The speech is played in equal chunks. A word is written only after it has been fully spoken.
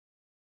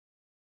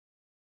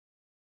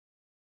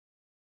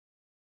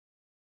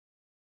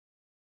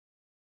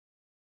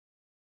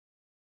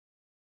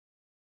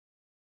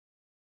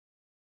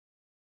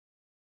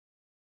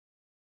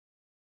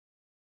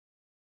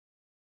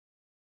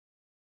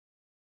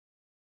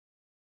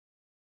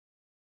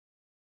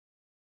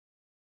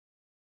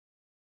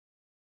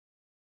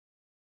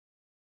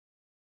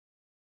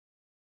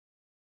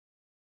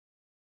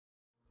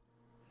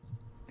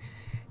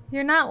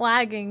You're not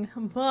lagging,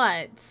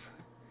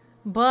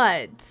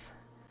 but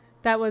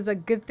that was a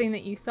good thing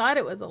that you thought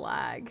it was a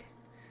lag.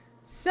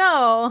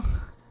 So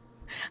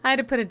I had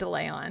to put a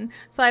delay on.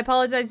 So I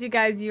apologize, you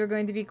guys. You're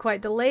going to be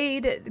quite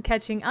delayed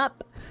catching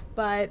up,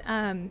 but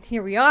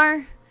here we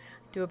are.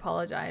 Do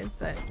apologize,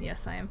 but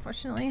yes, I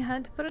unfortunately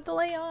had to put a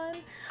delay on.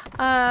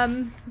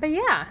 But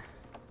yeah.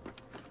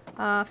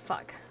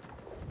 Fuck.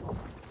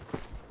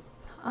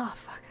 Oh,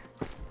 fuck.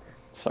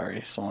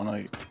 Sorry, Solana,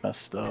 I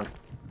messed up.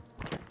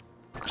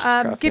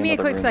 Just give me a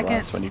quick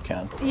second. When you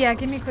can. Yeah,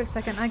 give me a quick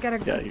second. I gotta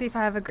see if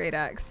I have a great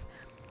axe.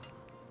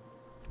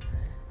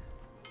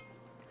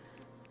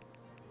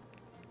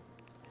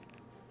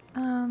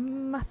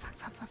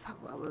 Fuck.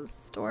 What was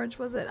storage?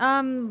 Was it?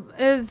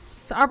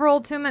 Is Arboreal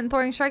Attunement and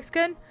Throring Strikes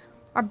good?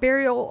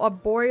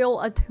 Arboreal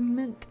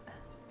Attunement.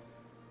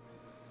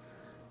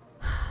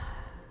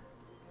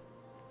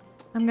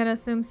 I'm gonna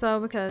assume so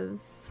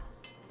because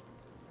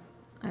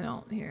I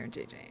don't hear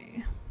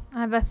JJ. I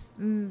have a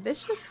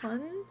vicious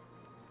one.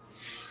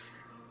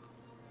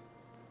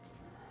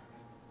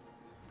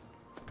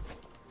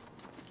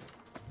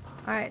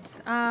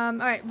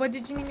 Alright, what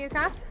did you need me to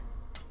craft?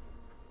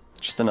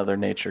 Just another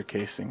nature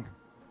casing.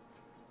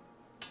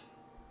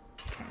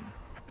 Okay.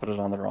 I put it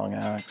on the wrong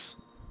axe.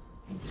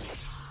 Okay,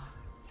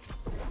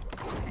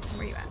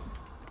 where you at?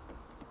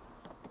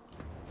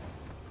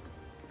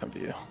 Come to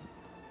you.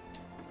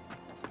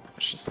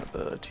 It's just at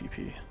the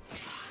TP.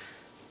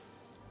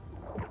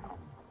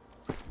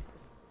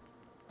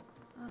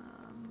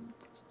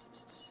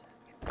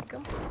 There you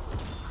go.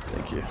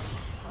 Thank you.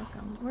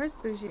 Welcome. Where's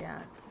Bougie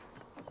at?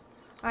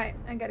 Alright,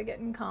 I gotta get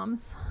in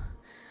comms.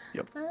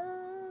 Yep.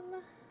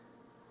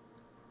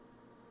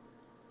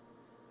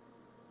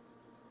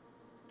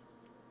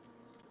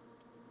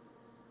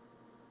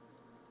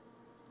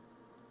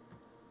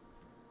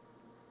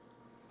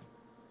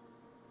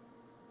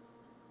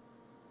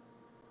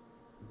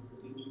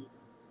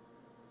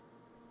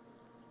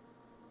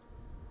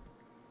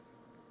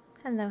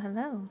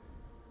 Hello.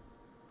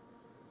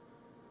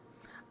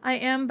 I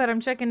am, but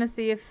I'm checking to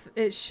see if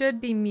it should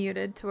be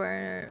muted to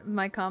where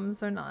my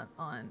comms are not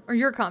on. Or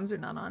your comms are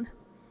not on.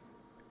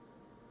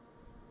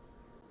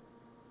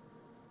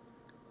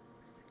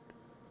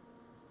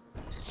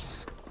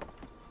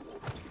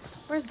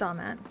 Where's Dom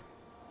at?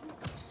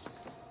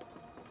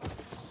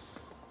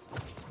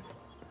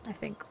 I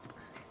think.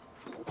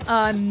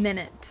 A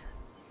minute.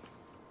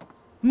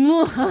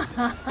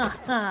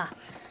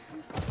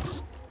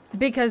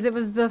 Because it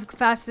was the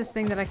fastest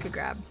thing that I could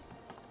grab.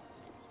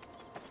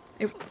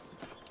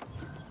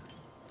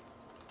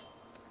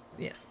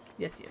 Yes.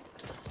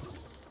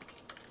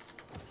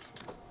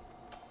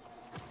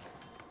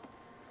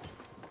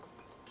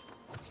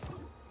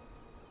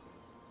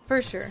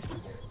 For sure.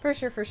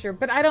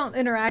 But I don't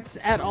interact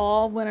at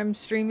all when I'm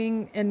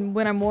streaming and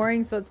when I'm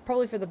mooring, so it's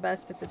probably for the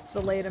best if it's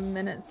delayed a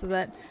minute so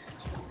that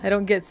I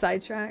don't get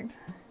sidetracked.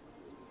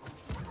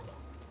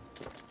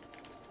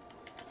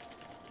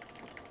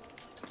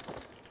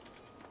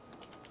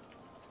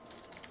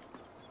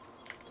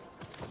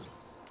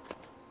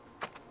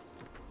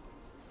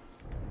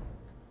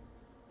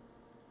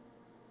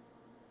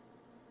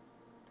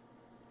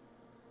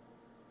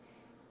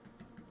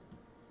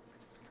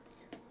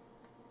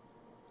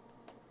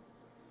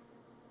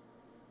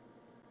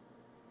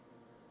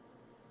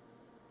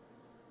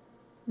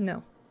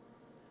 No.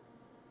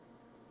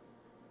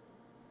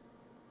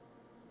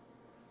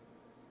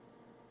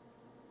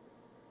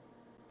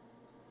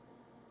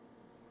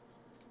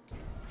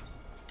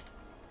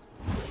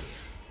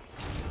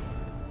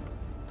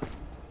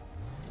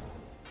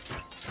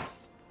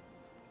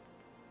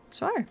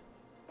 Sure.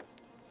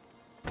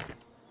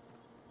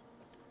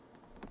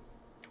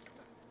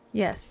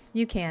 Yes,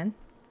 you can.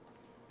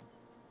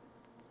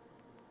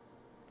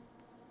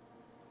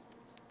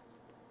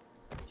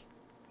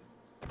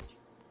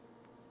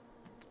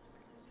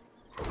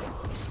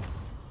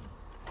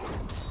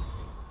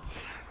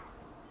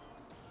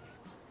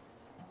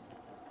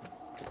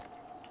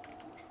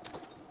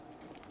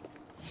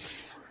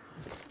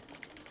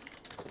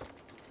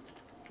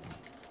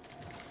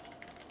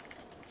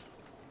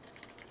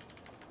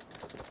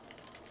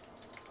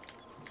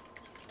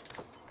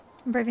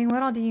 Braving,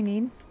 what all do you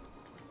need?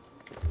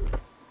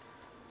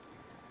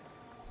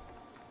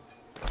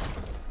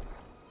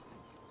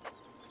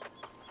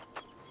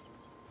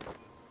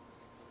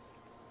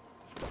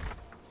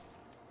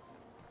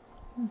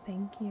 Oh,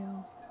 thank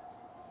you.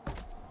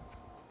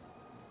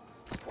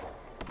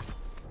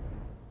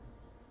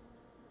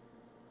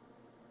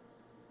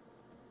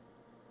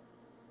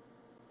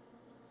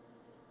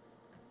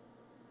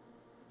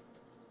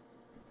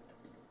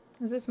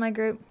 Is this my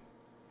group?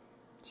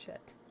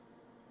 Shit.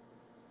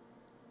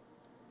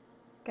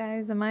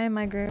 Guys, am I in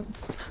my group?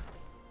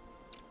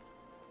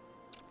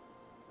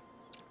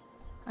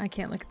 I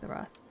can't look at the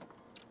Ross.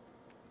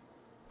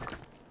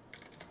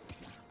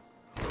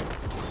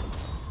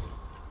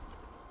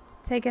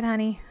 Take it,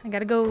 honey. I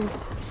gotta go.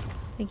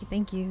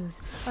 Thank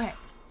yous. Okay.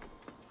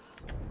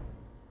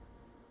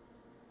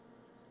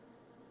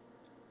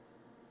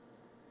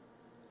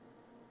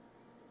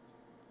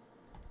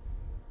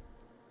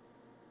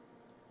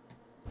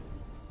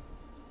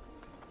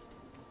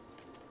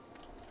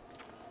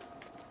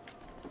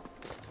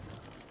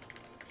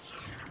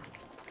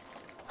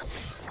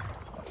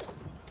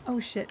 Oh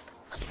shit.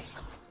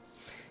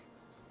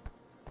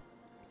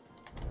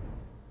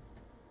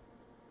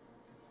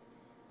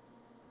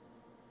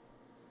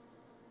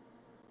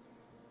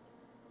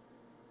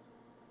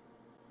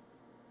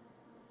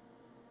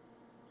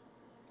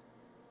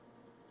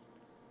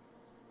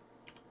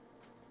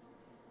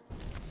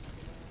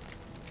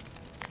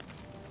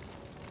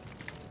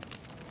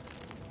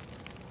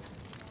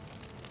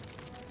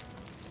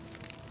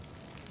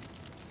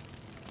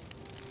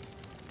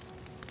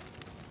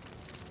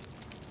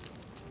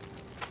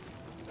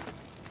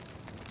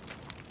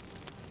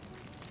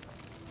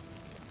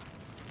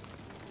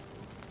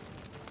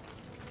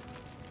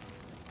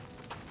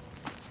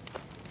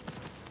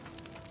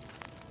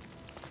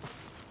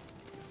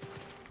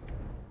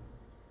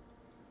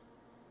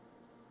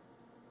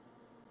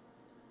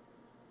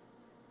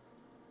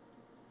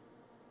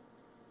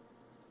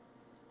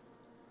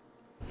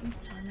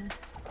 Thanks, Donna.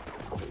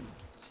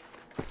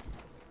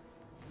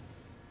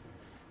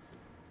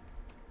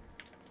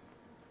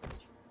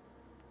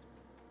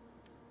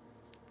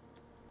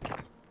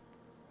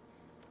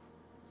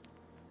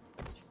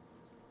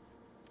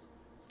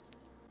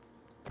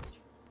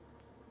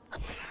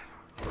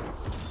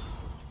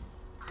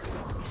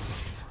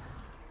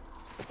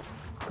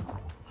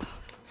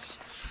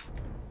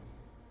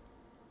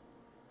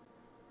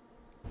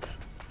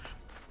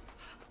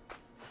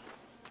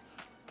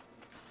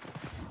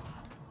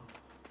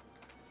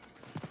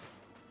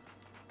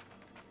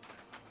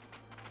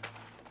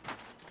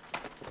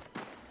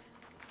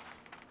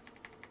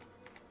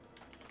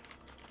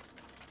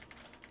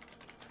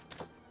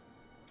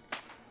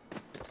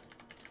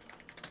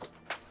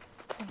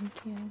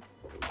 Thank you.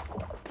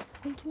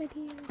 Thank you, my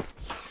dear.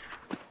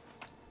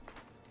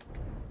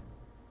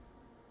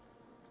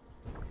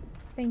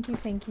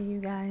 Thank you, you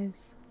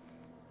guys.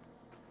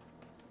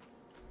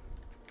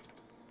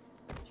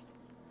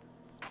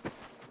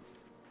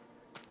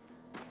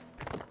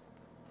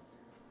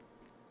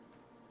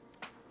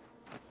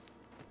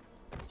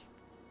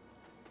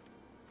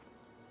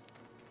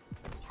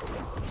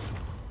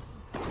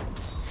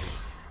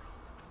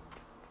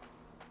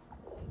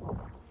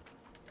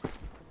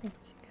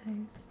 Thanks, you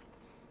guys.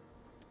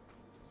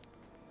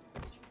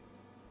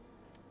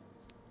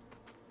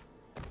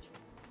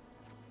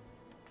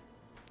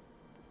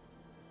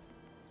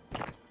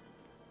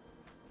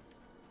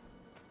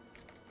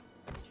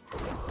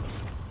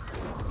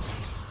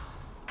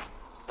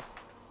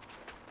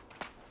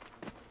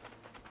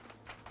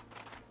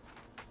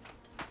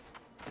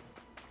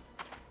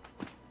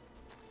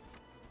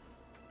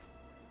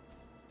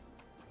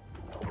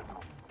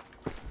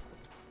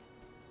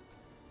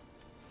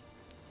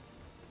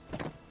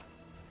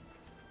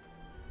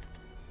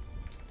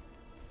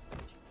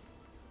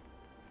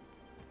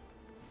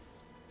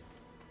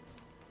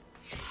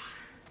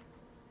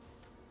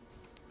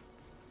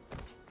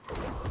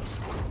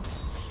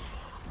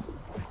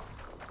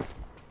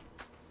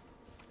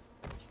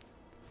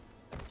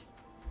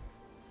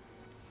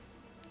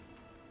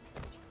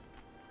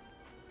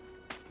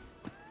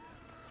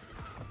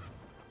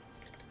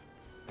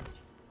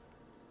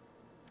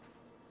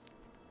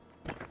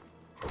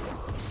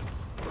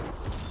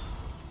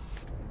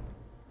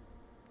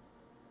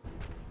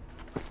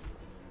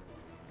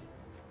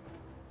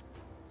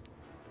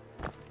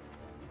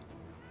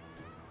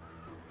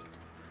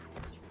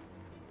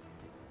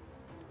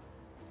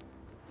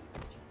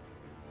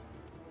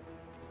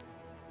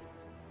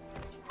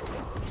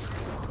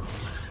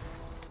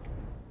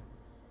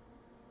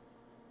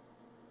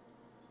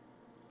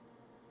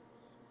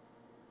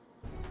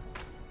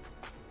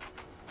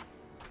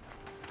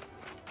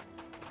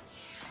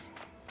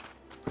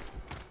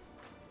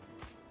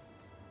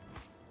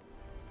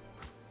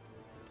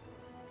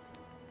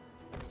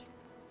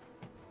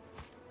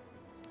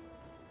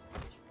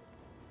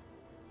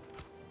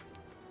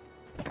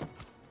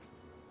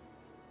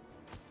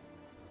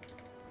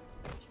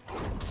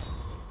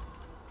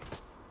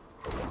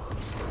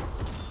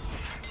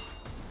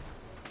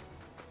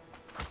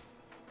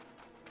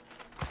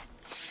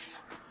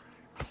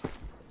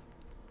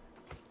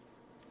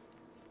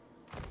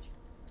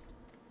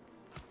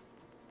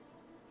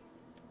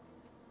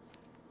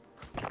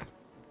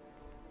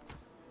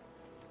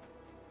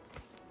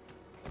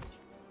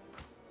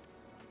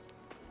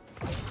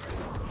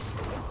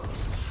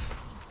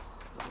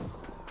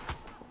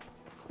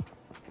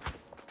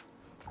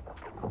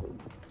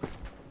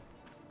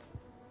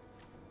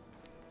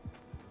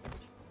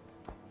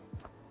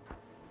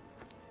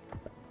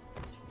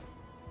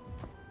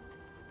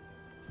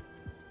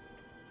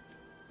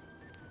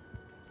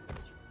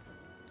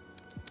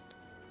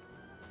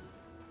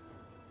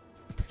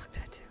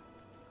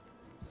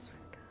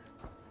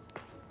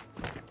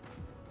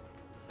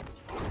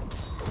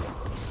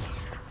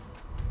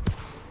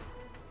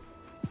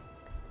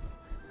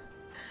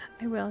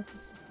 I will,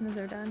 just as soon as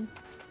they're done.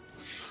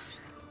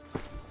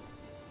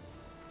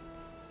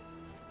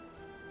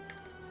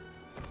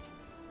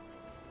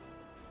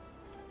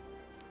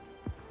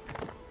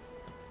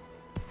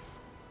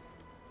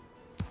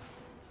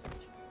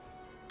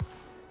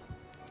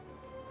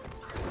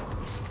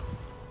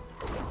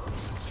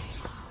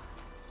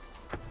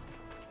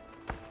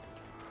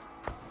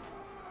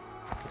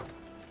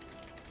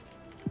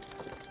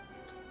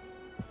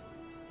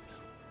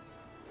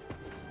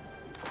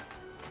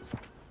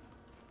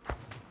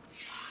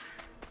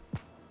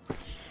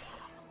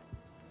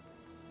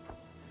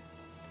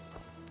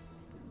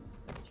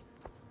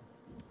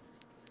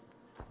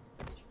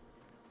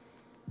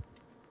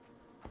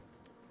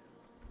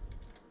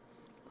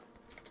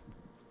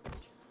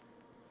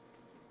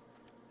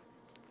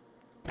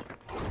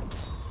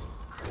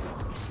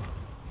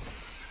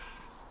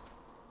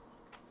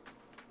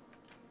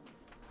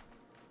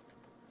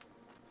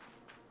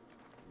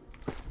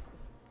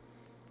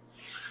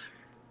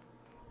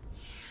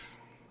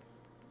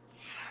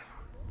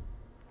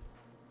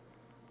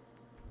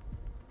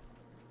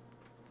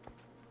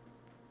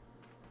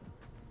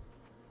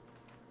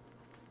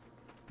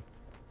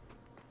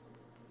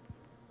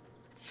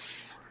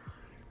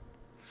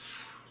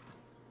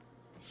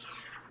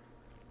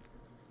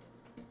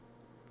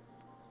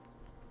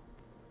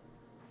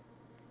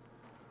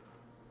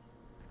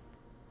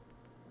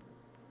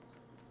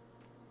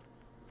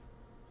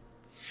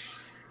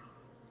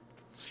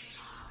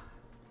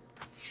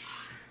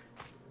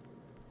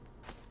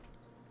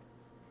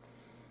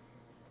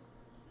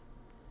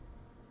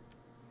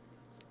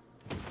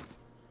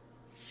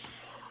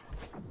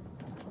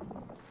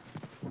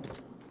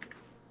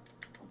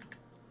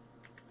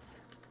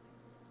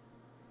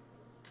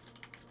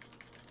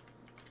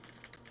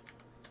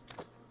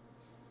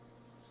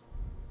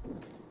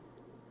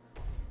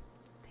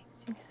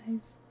 you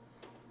guys.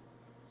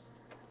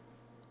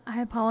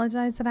 I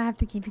apologize that I have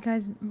to keep you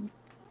guys.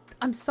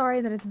 I'm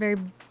sorry that it's very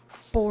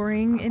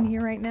boring in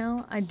here right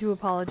now. I do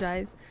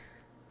apologize.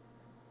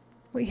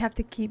 We have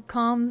to keep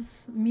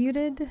comms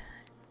muted,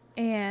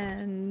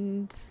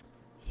 and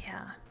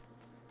yeah,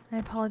 I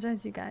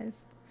apologize, you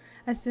guys.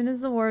 As soon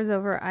as the war is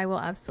over, I will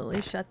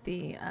absolutely shut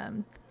the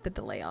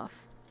delay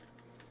off.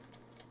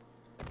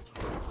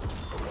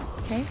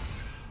 Okay.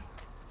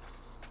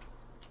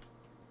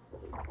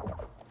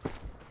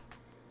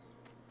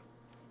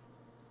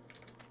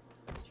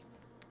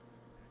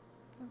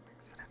 That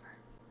works, whatever.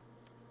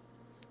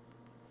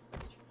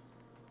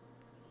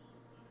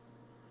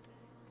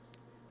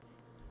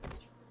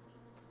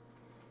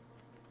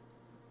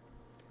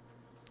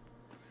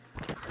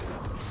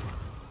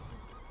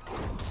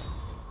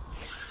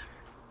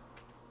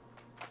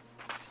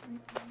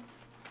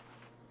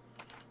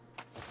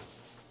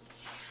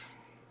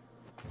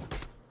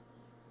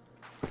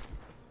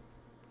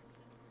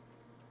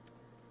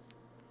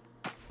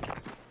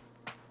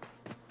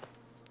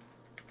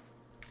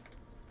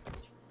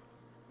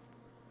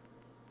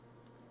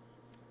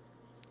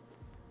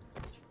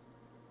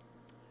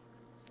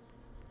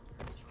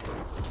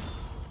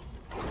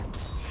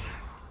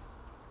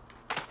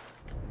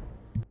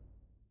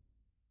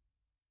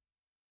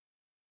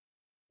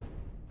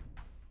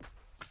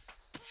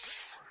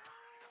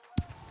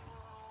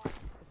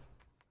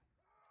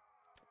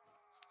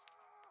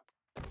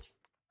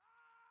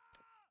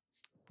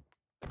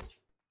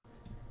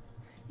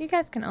 You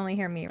guys can only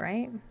hear me,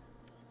 right?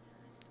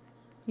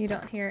 You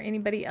don't hear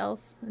anybody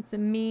else? It's a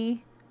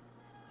me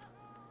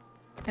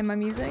and my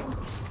music?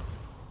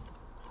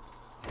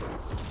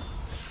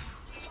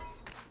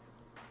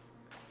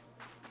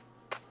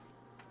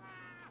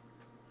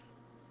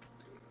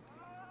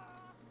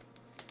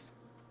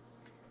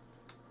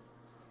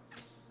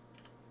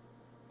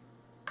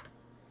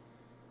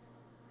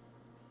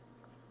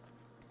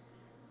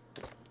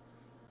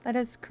 That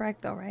is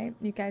correct though, right?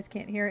 You guys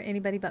can't hear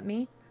anybody but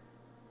me?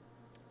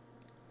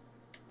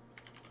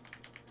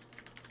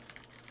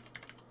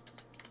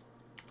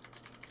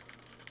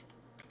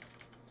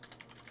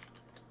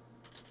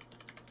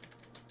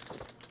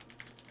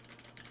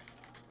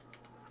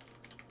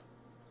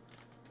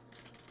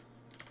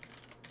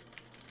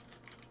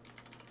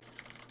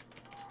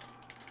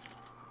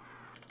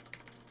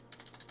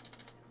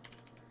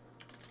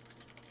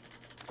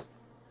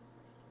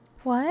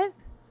 What?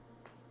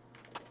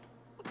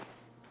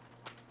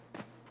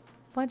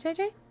 What,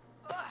 JJ?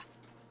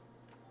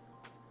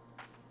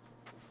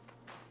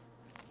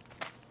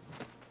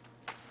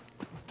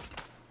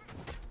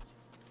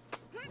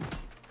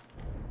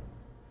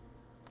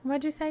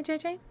 What'd you say,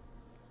 JJ?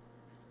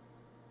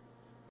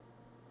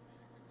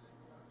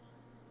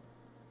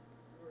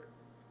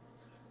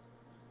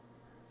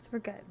 So we're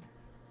good.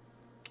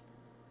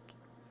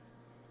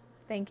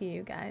 Thank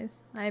you, guys.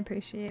 I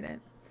appreciate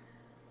it.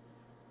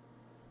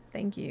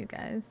 Thank you,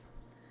 guys.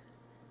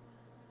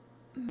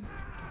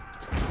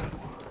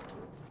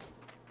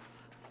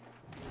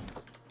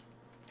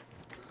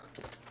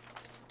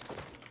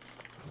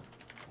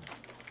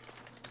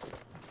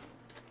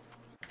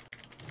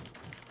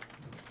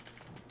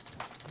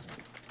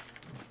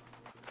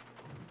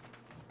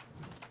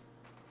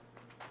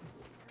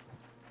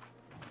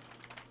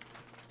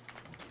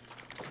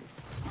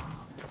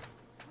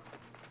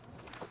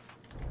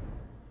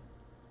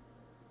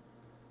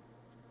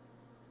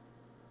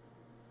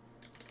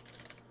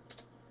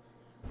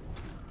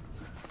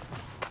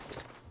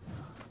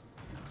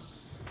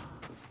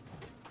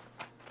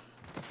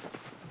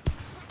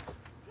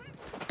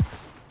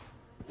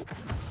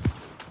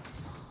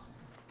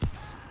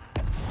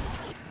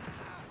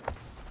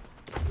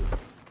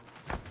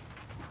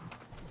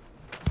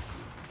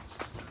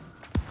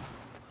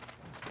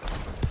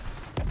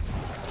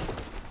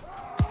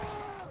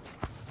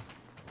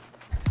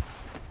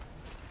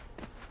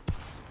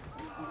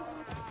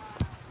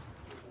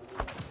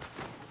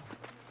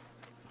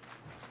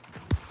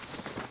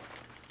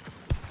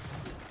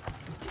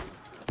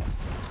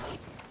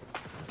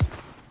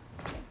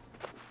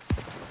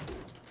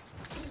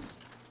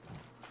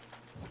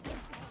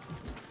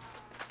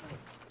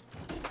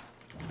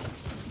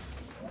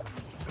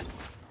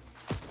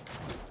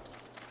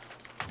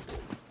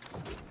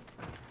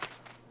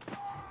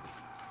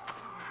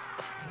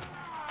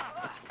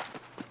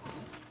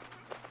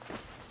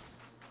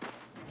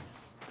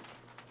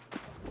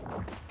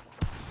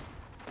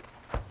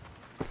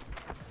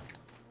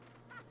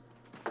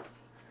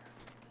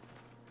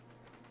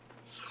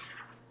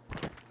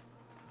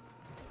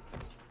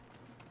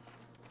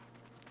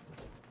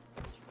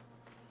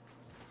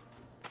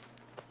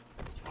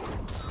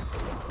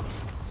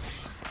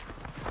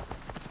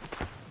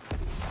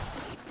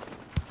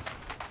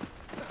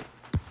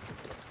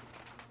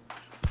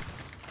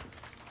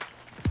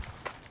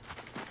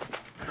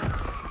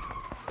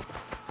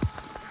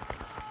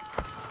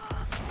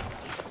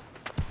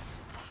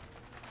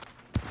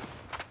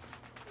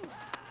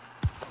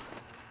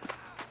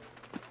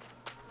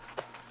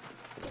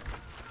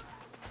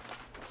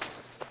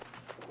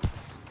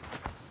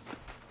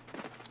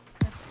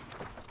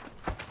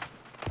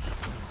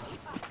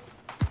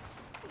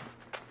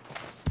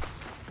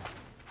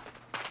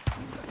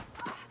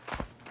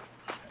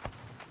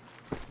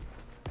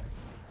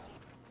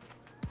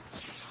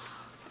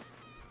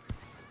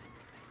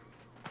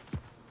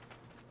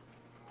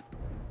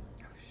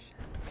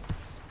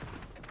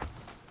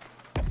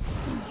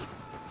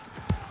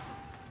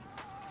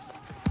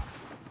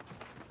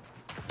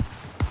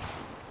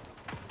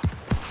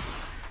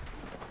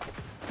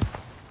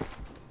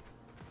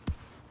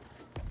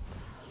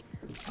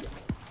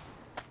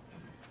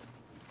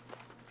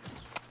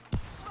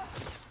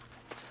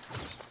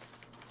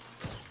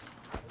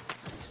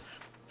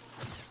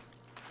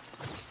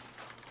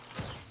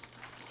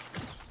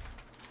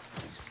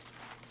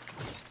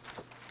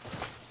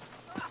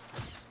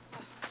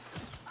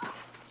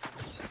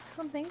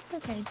 thanks,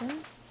 Cajun.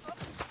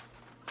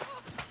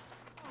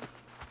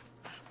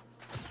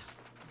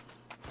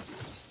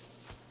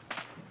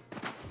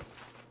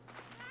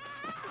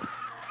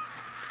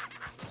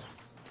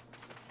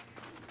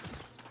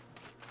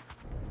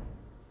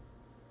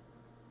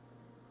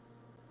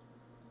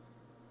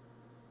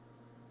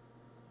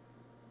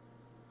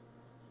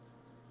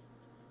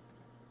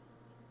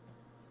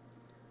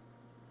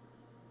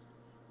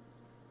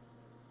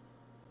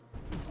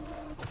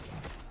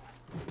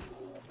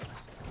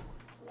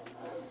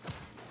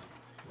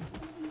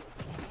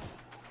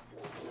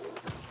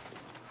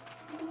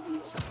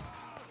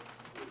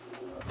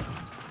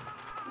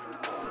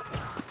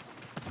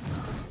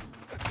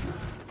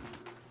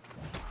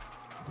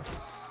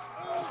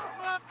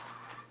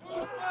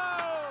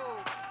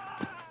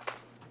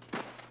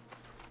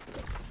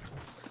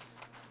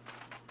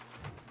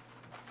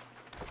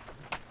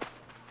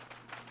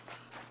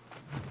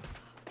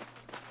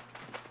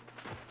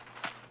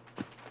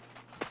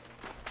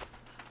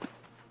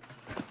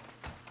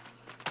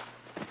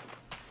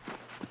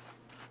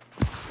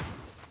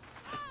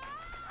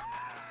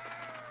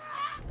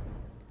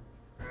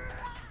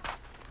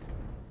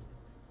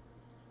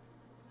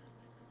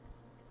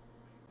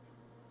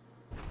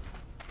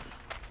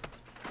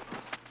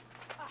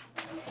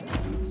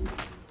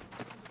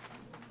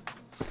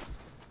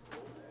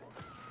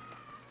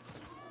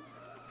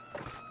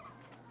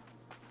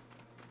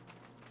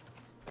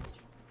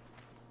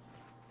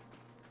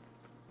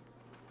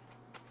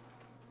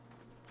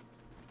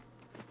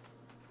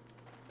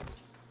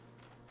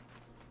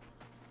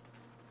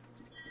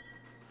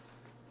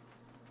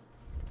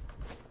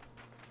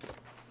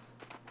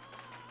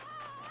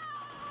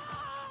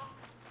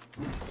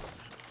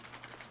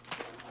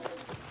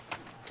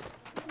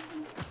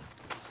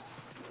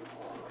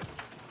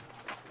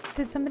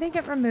 Did somebody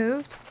get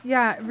removed?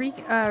 Yeah,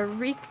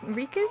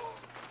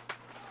 Rikus?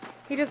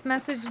 He just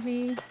messaged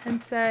me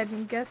and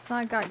said, guess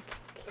not got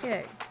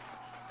kicked.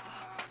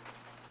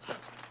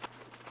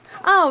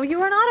 Oh, you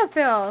were an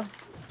autofill!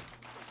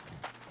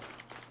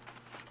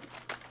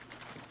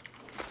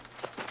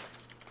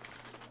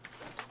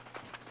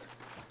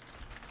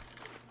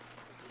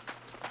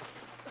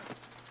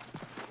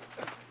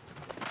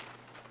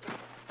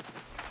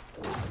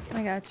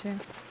 I got you.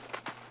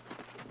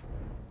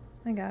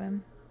 I got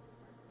him.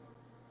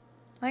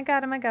 I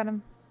got him, I got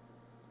him.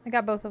 I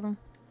got both of them.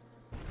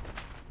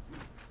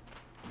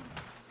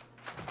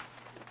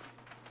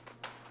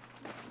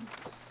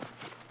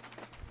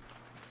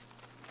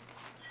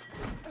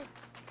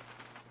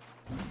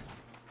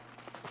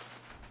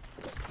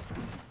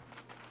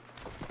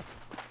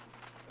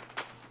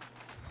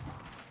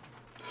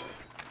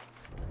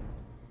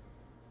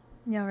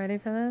 Y'all ready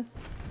for this?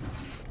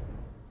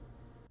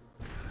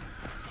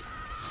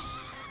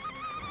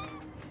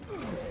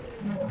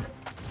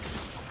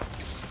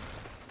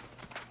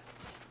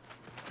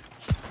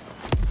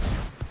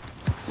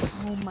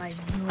 Oh my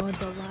god,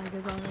 the lag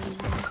is already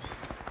there.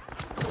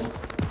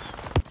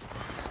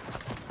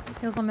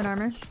 Heals on mid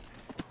armor.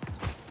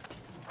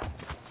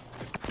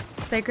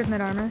 Sacred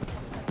mid armor.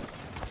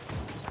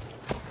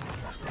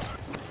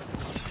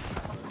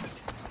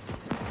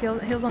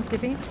 Heals on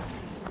Skippy.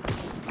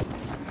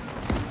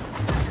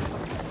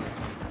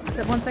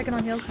 Sit 1 second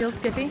on heals. Heals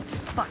Skippy.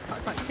 Fuck, fuck,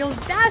 fuck. Heals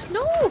Dash.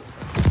 No!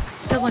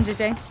 Heals on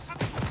JJ.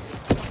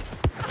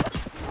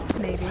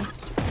 Maybe.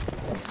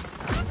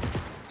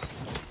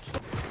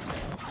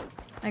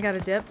 I got a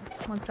dip.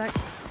 1 sec.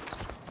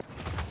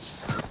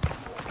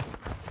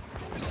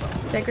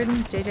 Sacred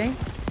and JJ.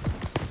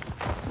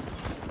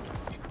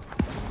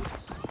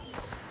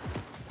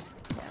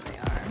 Yeah, they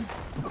are.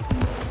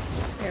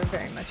 They are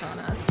very much on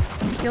us.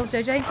 Heals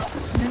JJ.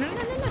 No, no, no,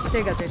 no, no. There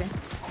you go, JJ.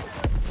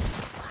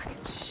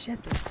 Fucking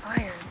shit, this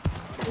fire's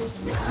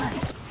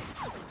nuts.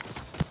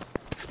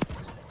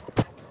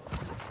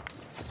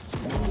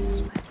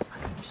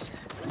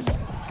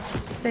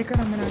 Sacred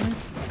on mid armor.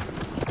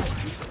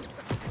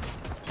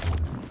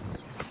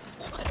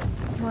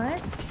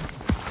 What?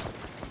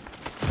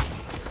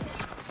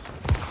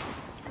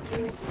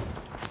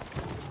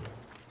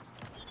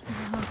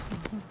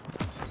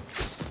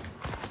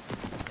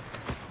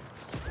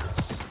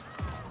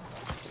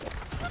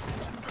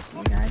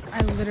 You guys,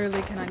 I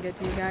literally cannot get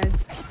to you guys.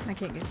 I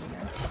can't get to you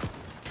guys.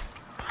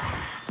 I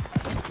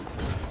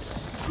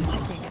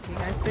can't get to you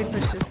guys. They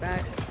pushed us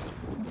back.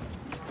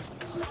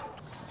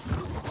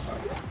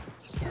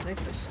 Yeah, they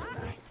pushed us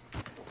back.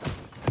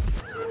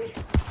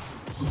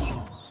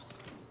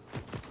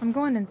 I'm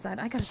going inside.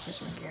 I gotta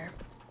switch my gear.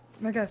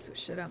 I gotta switch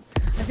shit up.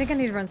 I think I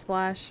need to run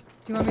splash.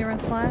 Do you want me to run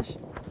splash?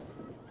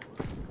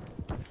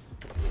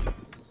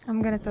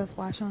 I'm gonna throw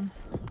splash on.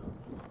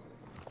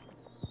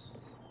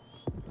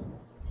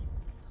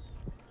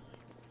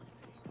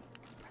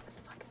 Where the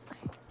fuck is my...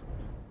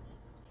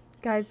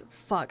 Guys,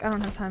 fuck. I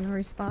don't have time to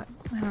respot.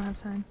 I don't have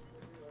time.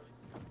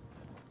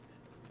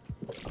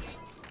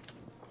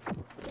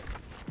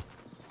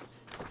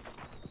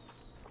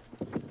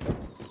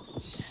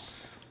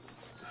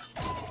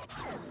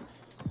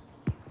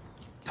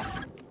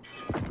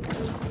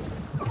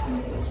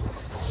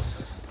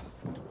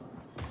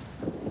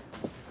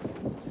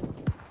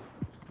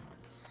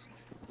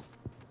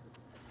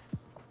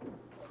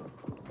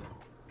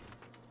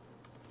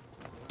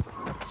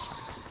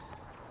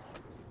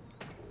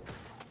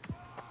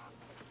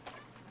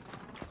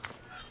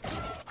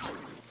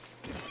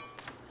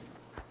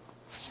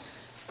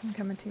 I'm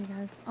coming to you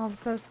guys. I'll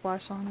throw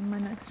splash on in my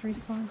next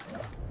respawn.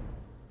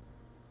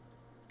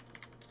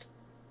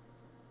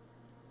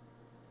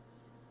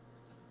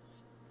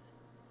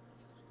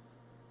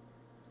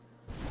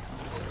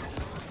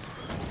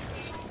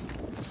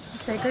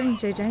 Sacred and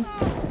JJ.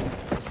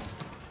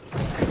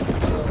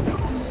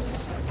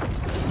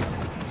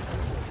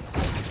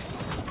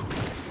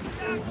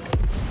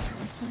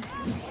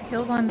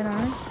 Heals on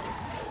mid-armor.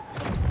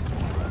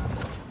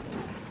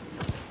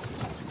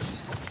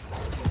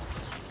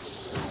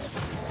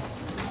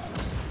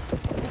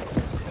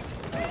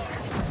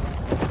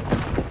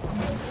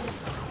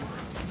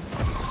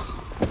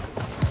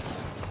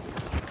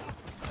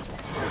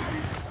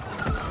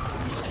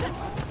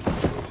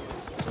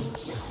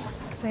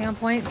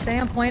 Stay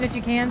on point if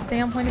you can,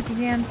 stay on point if you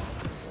can.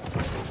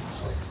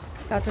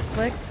 About to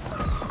click.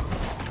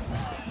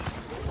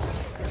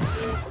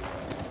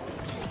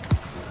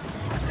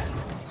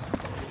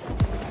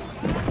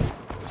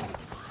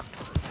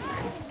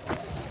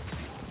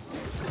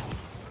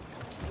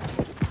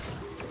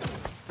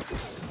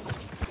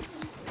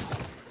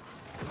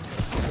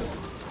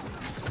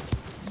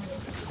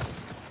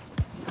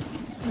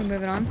 We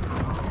move it on.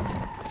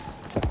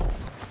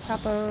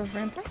 Top of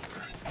ramparts.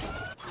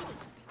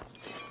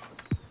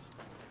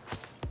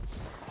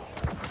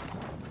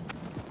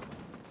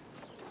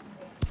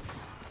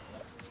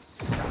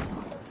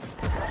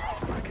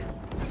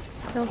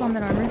 Heals on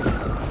mid armor.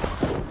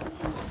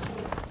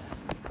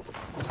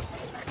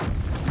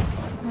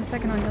 1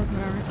 second on heals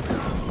mid armor.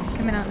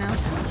 Coming out now.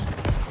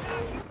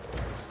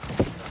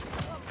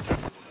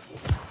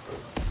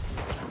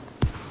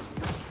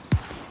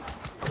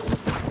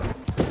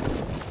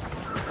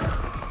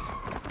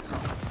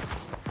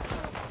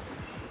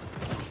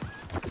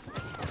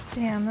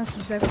 Damn, that's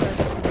exactly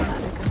what I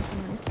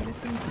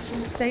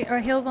was say. Or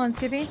heals on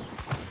Skippy.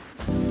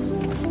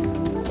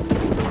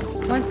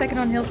 1 second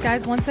on heals,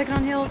 guys. 1 second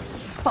on heals.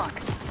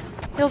 Fuck.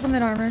 Heals on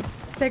mid armor.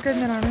 Sacred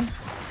mid armor.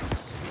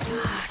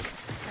 Fuck.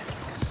 Guys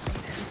just got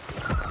beaten.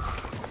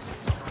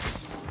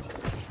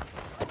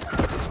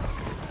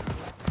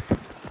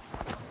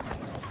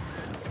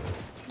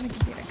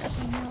 I got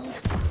some heals.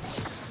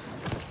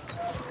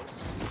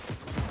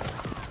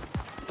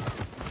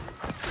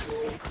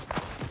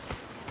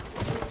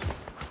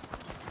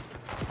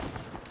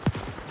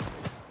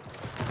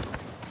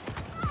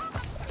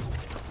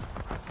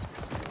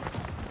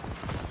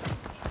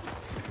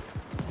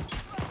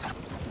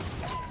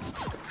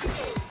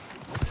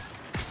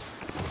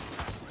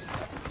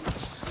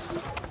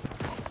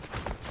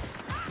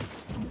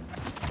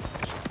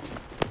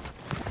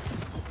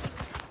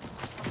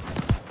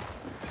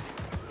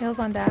 Heals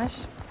on dash.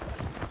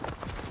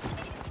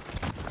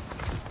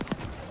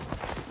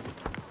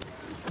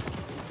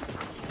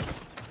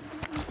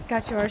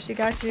 Got you, Archie,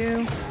 got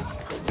you.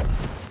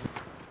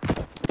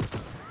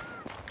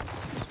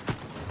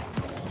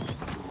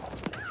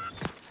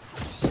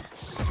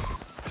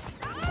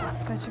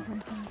 Got you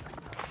from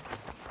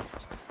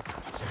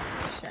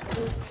shit.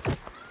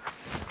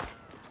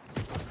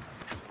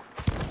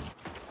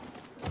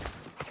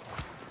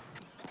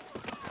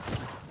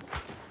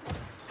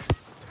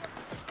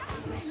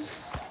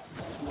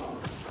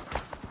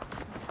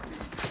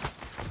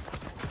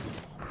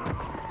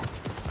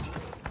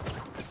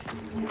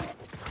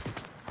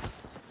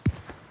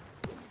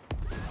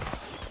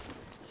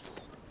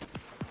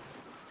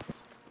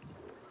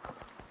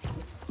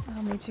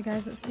 I'll meet you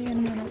guys at C in a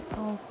minute.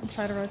 I'll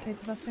try to rotate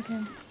the best I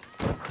can.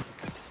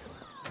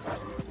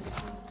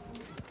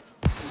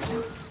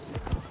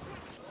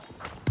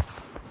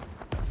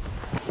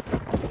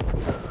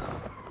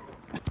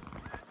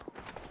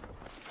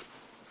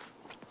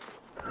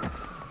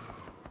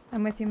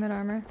 I'm with you mid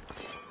armor.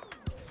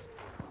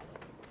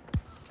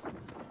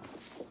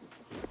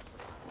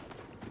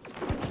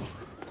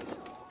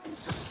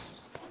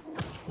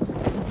 I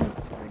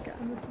swear to God,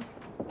 this is.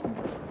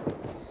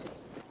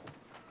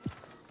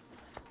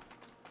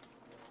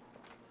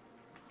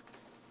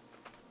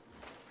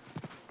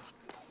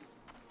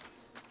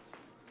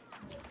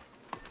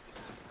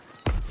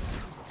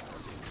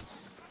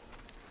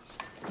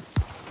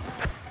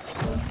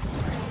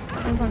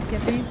 Heals on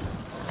Skippy.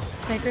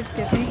 Sacred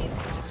Skippy.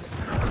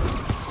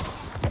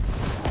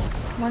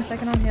 1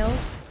 second on heals.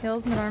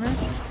 Heals mid armor.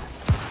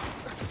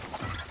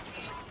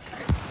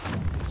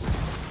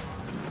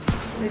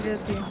 JJ,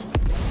 it's you.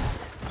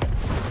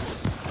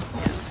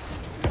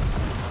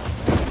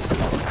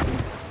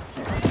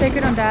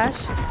 Sacred on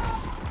dash.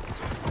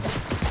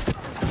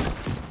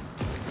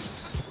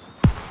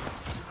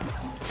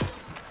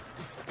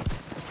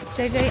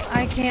 JJ,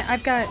 I can't.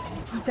 I've got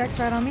Dex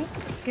right on me.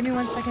 Give me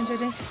 1 second,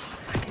 JJ.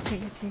 Fuck, I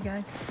can't get to you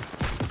guys.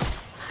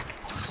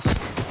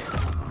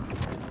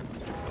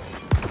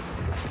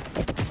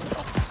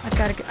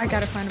 I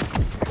gotta find him.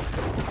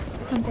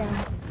 I'm down.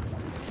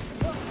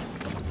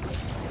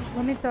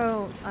 Let me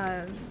throw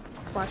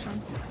splash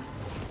on.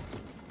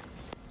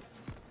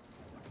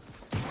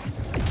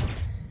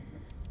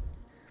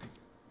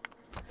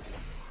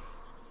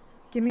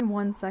 Give me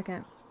 1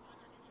 second.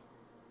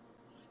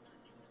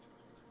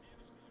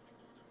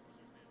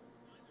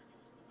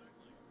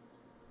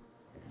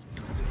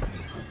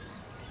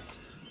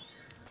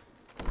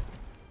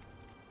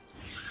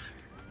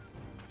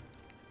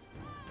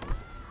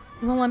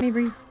 You won't let me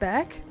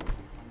respec?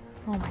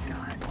 Oh my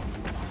god.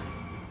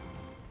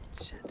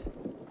 Shit.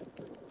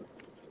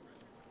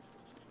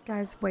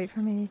 Guys, wait for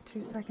me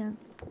 2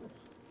 seconds.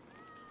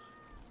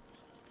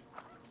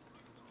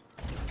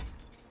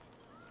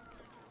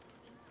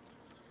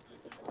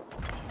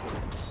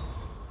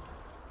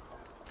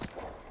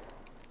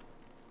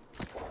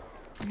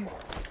 Okay.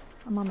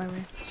 I'm on my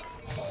way.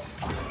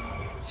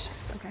 Shit,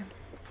 okay.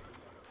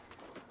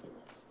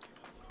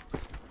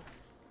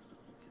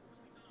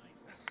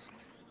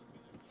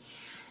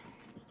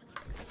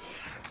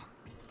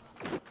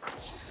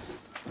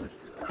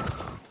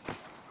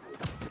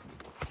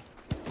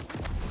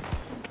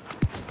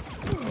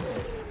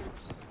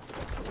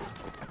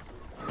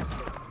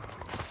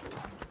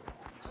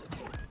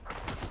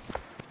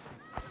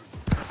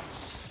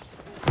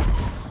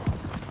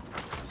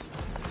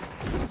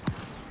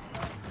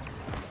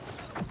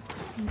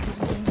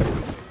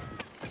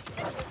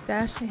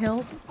 Dash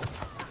hills.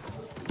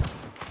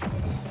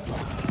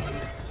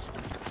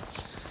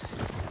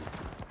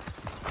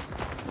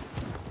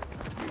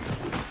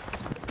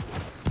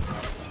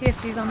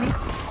 TFG's on me.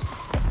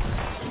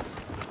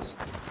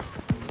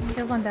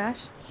 Heals on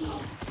dash.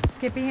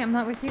 Skippy, I'm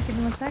not with you. Give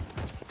me 1 sec.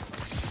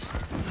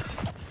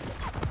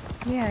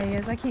 Yeah, he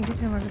is. I can't get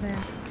to him over there.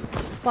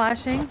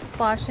 Splashing.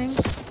 Splashing.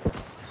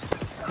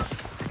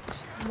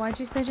 Why'd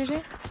you say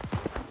JJ?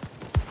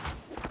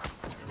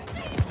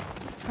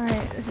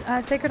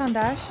 Alright, Sacred on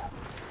dash.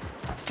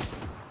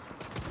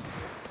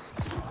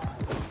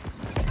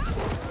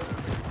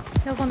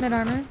 Heals on mid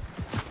armor.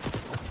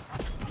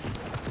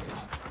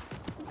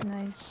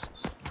 Nice.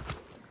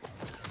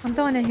 I'm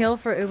throwing a heal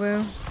for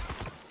Uwu.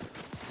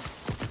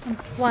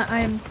 I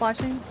am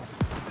splashing.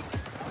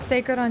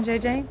 Sacred on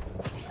JJ.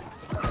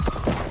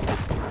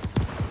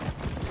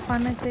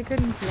 Find my sacred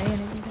and playing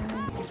it, you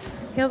guys.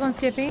 Heals on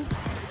Skippy.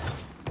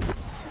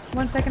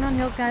 1 second on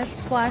heals, guys.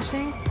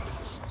 Splashing.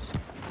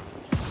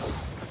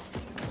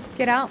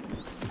 Get out.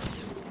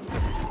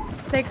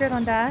 Sacred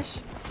on dash.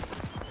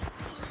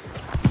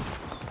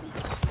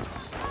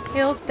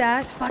 Heals,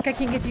 dash. Fuck, I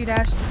can't get to you,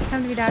 dash.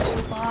 Come to me, dash.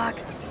 Fuck.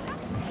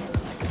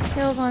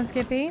 Heals on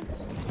Skippy.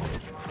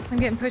 I'm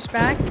getting pushed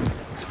back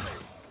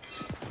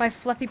by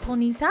Fluffy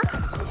Ponita.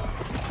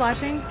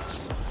 Splashing.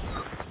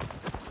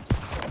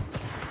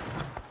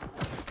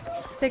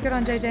 Sacred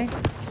on JJ.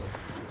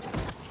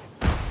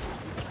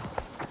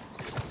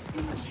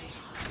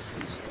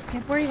 Shit,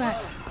 Skip, where are you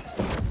at?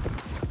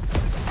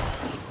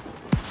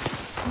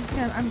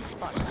 I'm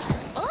fucked.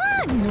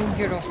 Ah, no,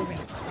 get off of me.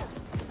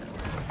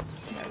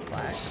 I gotta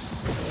splash.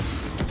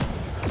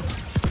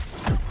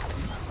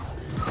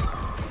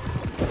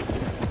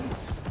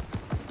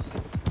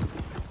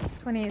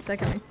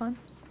 "28-second respawn."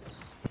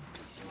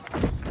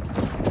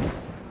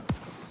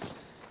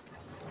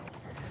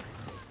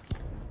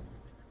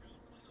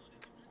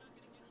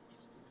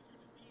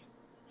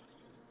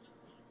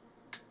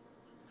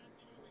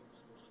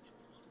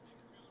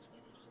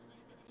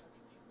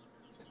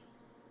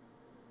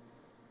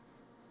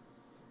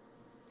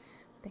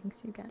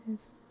 Thanks, you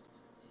guys.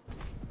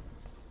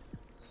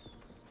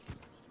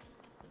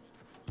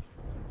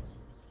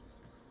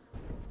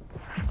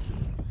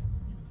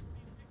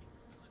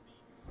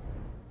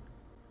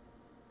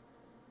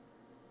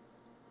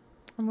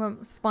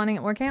 I'm spawning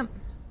at war camp.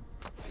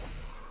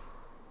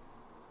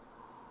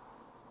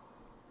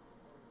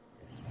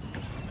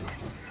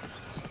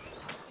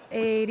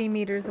 "80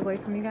 meters away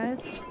from you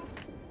guys.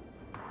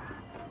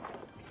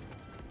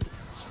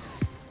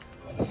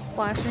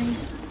 Splashing.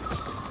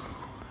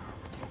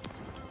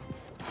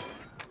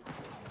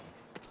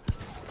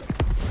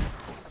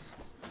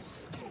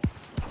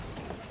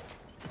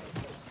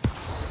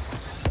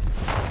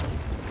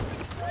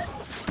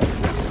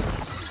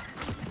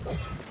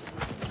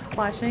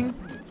 Splashing.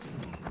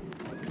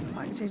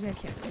 Fuck, JJ, I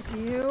can't get to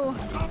you.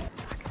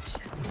 Fucking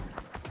shit.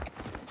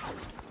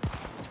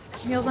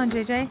 Heals on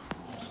JJ.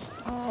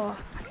 Oh,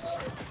 fucking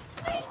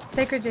shit.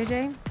 Sacred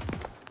JJ.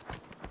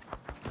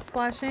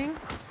 Splashing.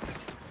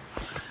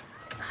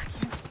 I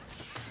can't.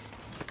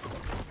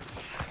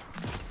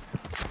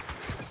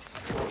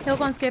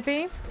 Heals on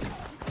Skippy.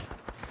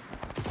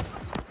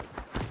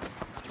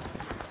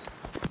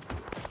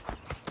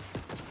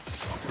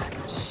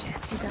 Fucking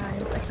shit, you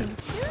guys. I can't get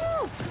to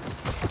you.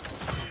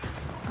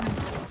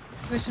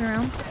 Switching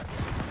around.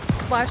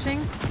 Splashing.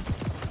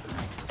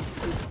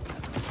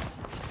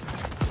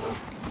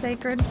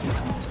 Sacred.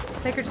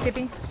 Sacred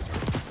Skippy.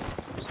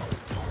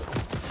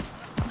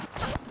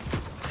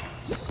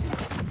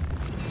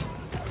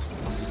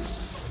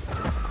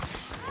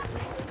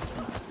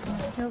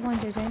 Heals on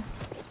JJ.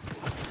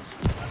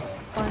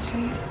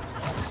 Splashing.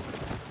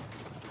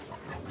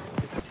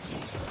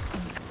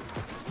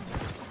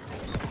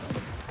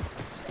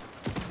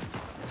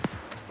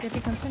 Skippy,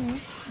 come to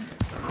me.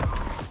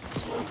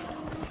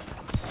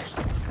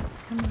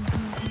 Come on,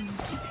 come on, come on.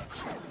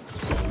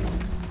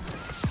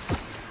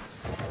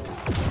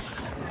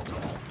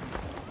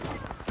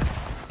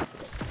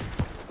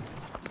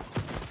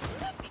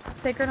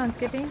 Sacred on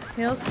Skippy.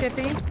 Heal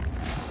Skippy.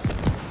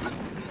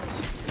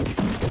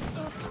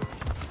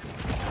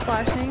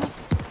 Splashing.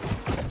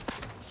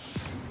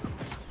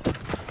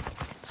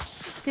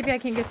 Skippy, I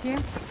can't get to you.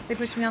 They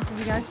pushed me off of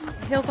you guys.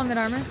 Heals on mid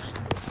armor.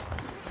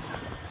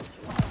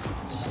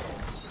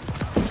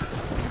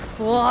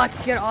 Fuck,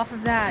 get off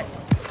of that.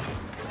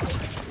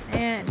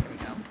 And here we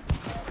go.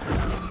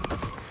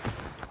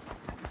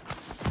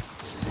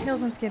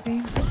 Heals on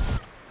Skippy.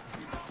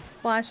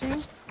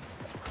 Splashing.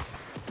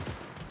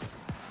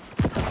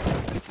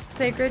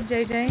 Sacred,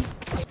 JJ.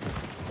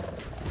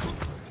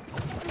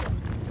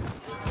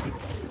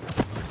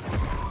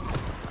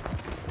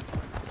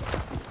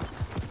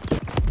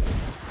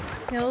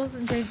 Heals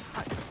and J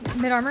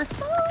mid armor.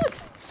 Fuck!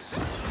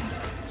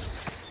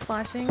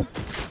 Splashing.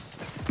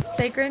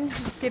 Sacred,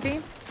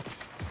 Skippy.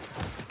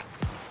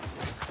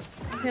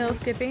 Heal,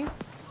 Skippy.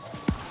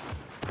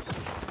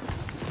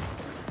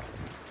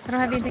 I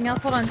don't have anything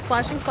else. Hold on.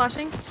 Splashing,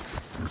 splashing.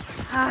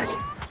 Fuck.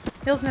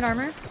 Heals mid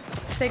armor.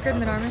 Sacred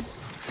mid armor.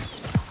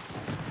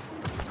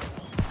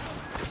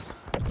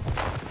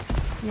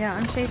 Yeah,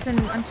 I'm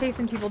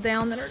chasing people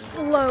down that are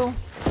low.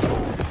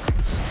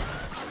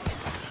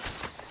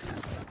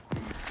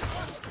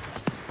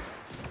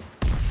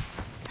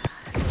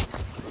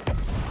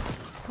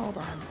 Hold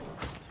on.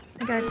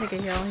 I gotta take a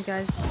heal, you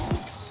guys.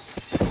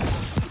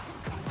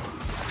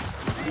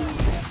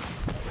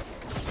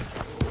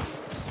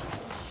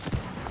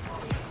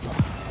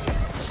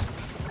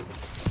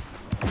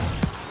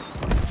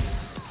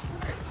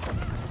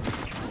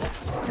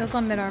 Heals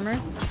on mid armor.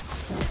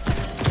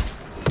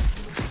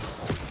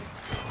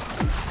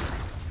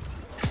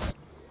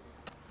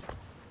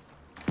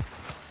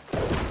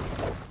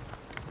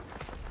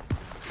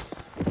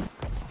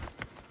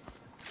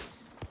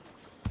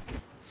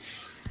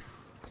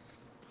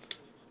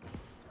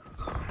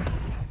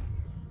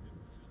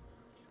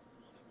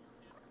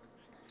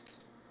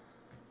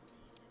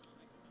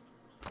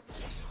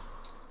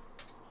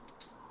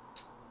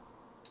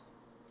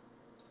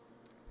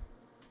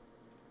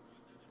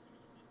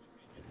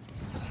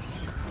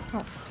 Oh,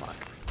 fuck.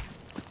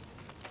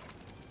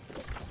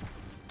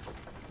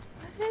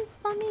 Why did it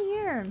spawn me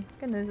here?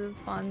 Goodness, it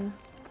spawned.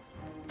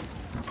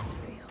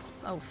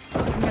 Oh,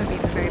 fuck. I'm gonna be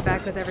in the very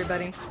back with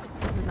everybody.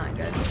 This is not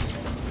good.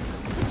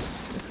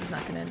 This is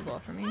not gonna end well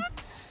for me.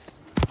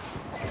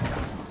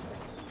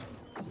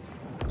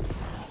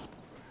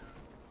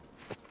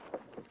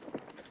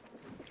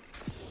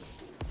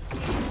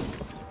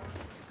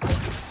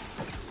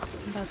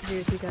 I'm about to be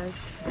with you guys.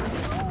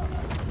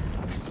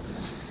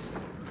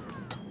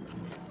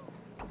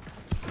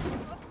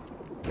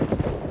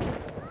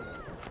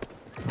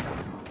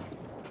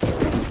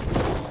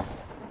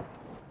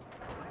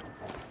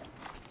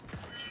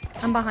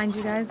 I'm behind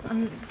you guys.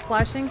 I'm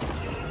splashing.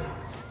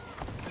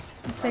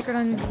 Sacred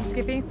on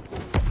Skippy.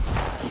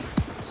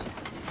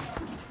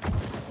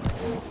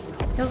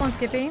 Heals on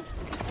Skippy.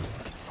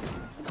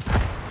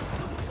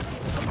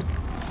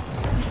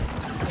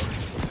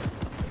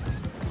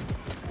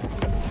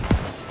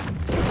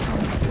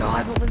 Oh my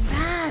god, what was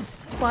that?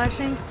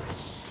 Splashing.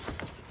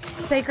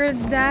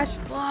 Sacred dash.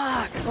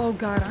 Fuck. Oh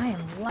god, I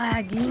am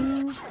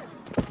lagging.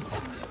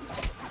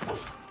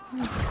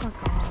 Oh,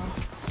 fuck off.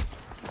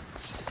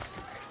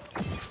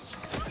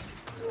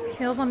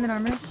 Heals on mid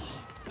armor.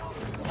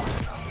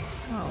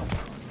 Oh,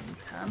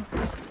 tab.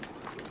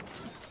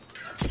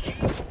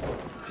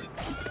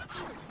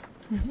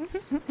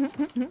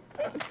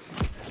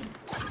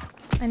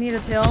 I need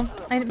a pill.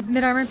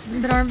 Mid armor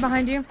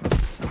behind you.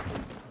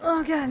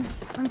 Oh god,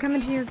 I'm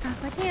coming to you as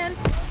fast as I can.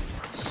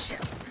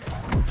 Shit.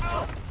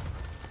 Fuck.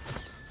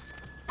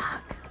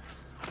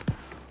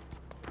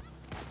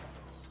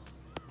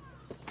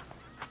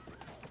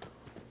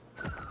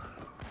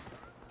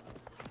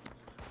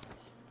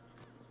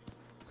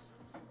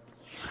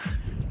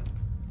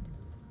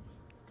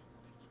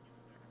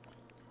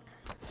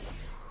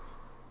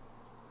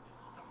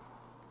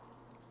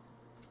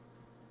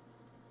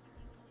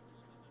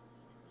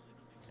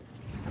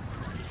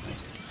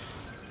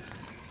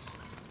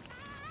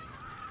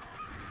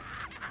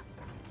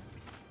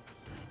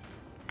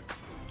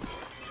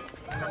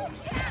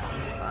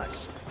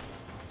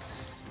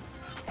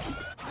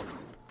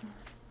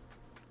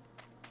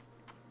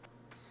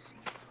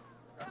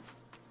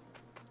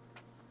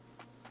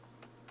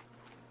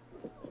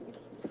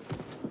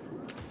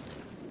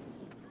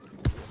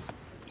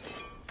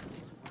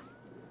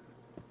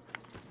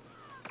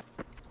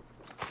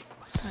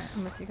 Alright,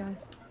 I'm with you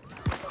guys.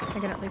 I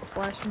can at least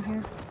splash from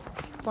here.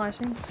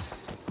 Splashing.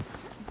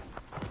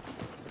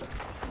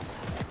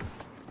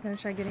 Gonna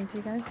try getting to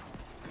you guys.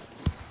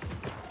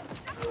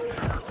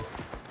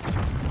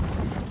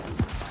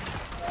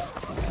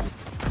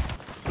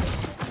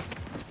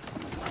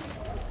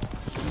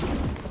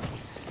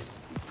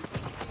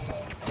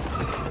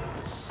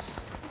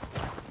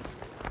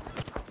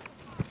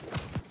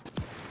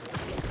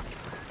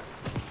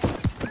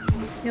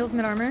 Heals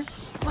mid armor.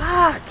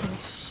 Fucking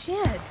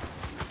shit.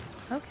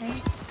 Okay.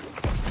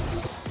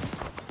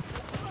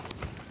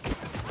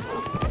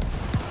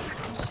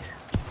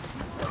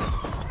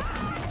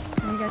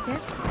 Are you guys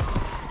here?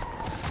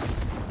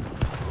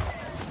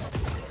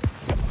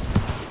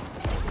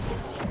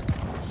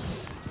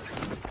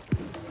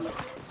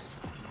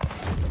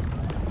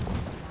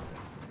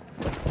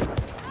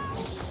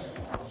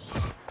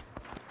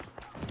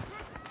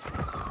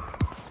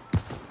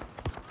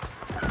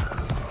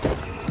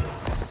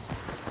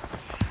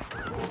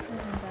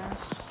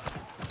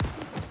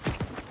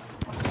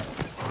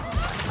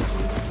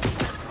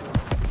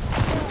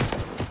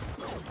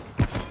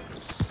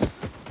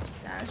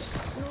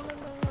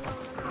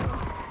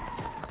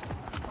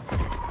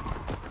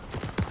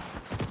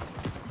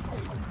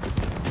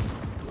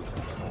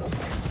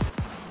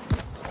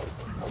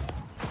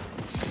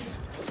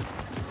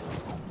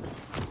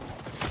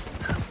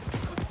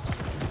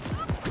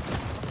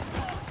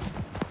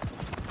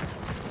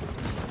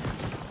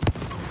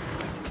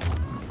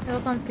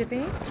 Heals on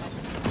Skippy.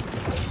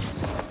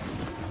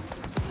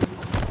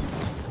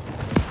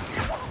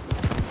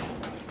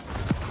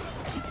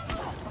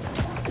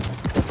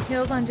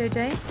 Heals on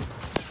JJ.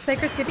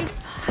 Sacred Skippy.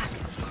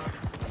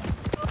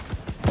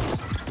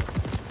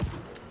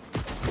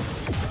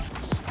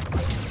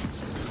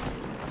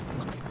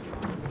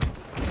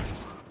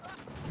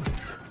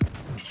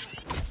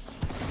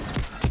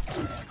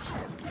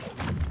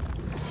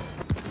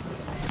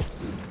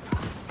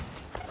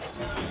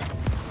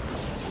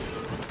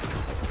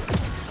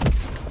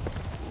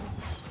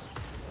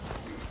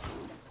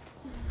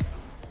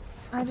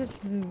 I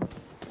just am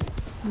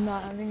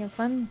not having a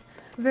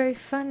very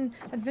fun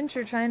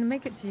adventure trying to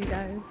make it to you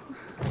guys.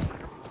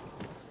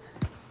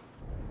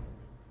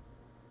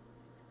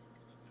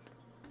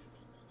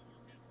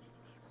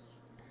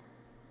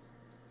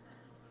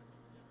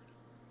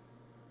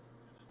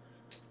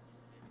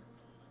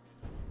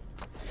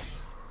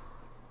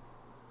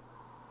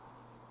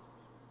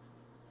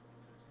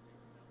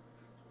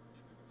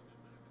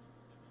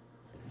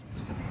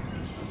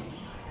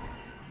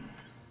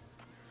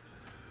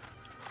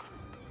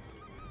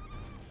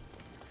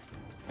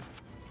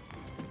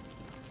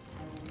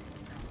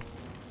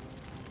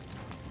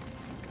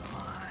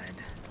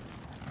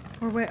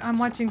 I'm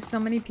watching so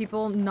many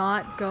people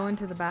not go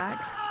into the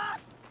back.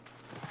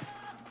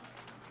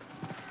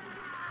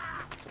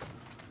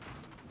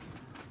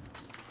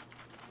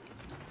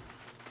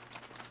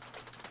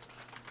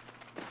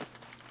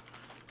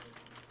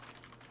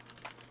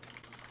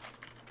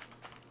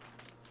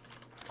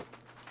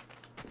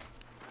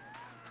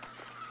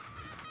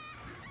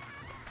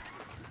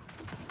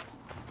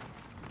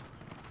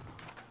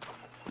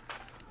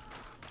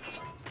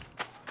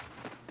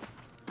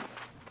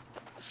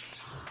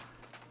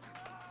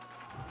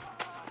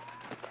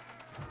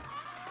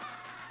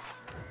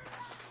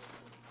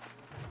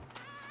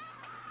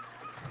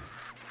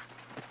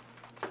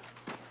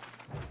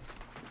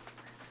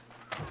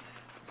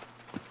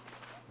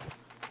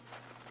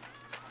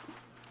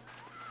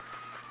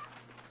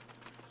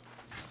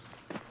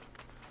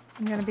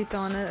 I'm gonna be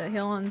throwing a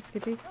heal on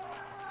Skippy.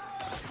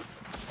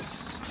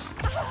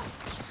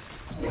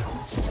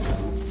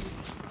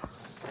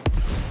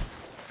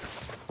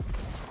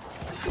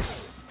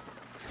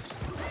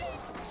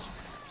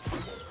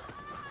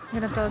 I'm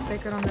gonna throw a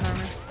sacred on that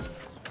armor.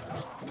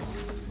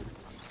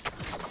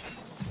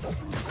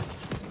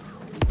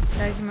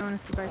 Guys, you might want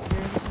to skip by two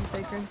and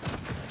sacreds.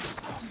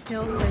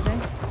 Heals, baby.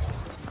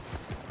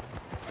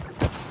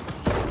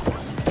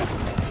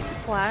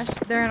 Flash.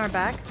 They're in our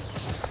back.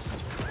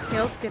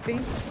 Heal Skippy.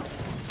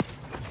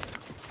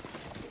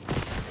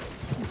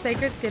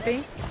 Sacred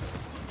Skippy.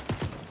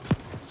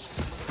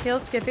 Heal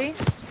Skippy.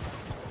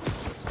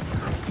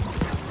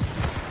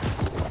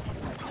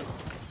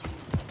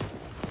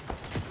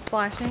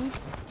 Splashing.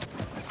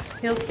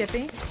 Heal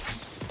Skippy.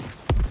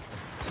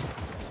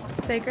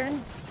 Sacred.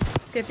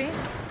 Skippy.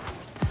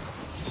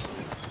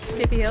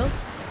 Skippy heals.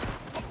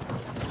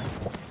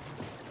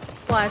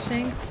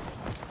 Splashing.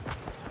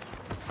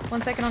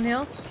 1 second on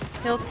heals.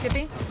 Heal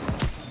Skippy.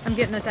 I'm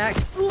getting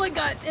attacked. Oh my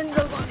god,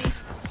 Enzo's on me.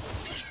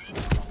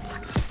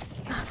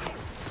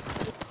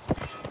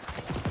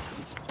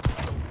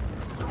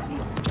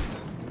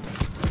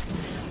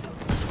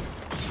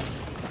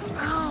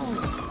 Oh.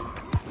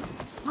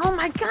 Oh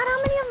my god,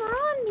 how many of them are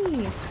on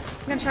me?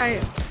 I'm gonna try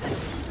it.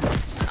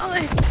 Oh,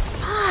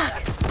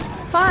 fuck.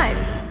 5,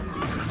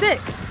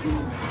 6.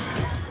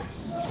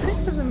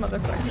 6 of them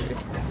motherfuckers.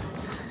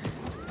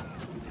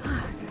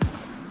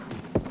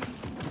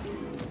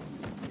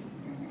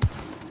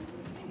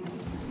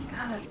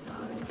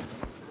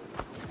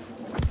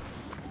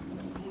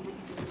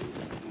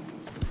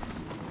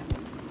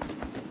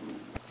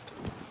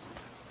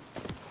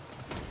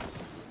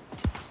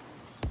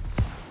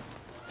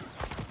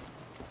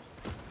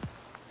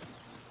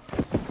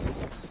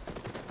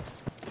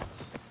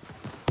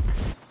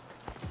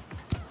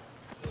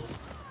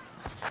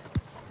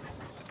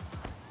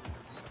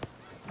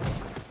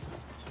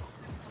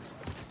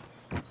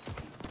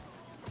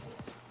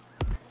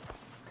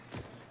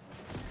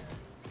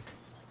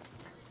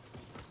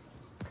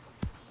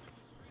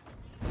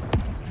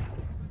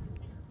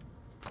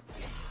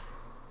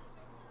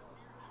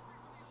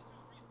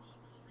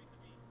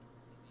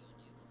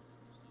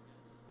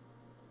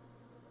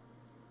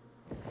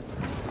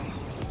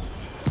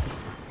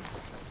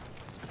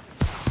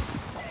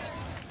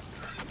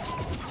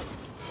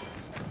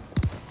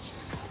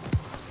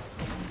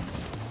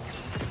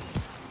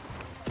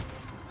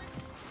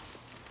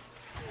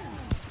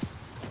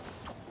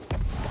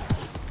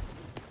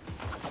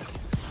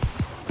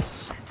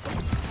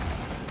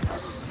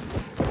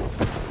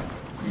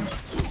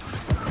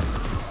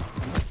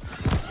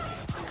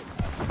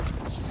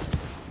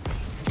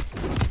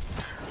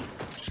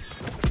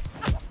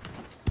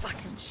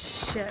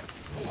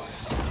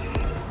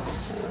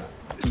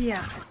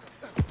 Yeah,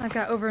 I've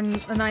got over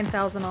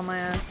 9,000 on my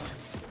ass.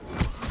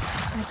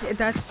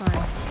 That's fine.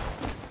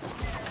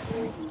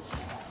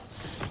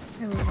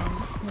 I leave on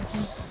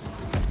nothing.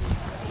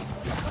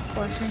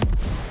 Flushing.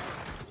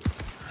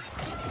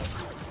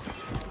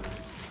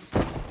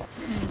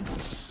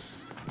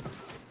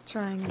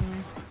 Trying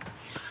anyway.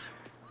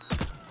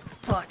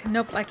 Fuck.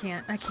 Nope, I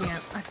can't. I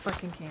can't. I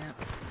fucking can't.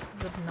 This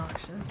is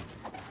obnoxious.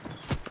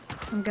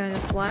 I'm gonna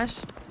splash.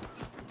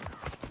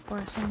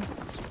 Splashing.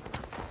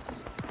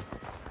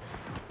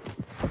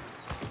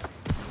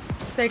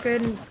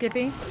 Sacred and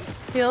Skippy.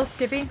 Heals,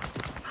 Skippy.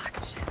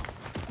 Fuck, shit.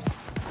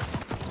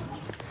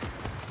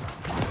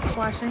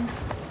 Splashing.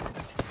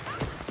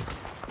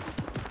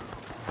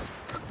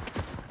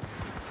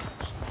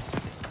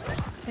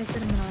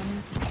 Sacred and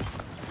armor.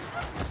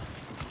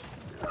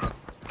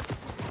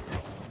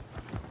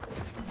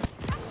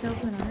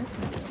 Heals Menard.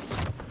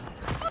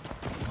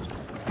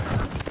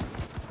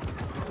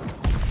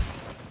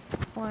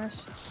 Splash.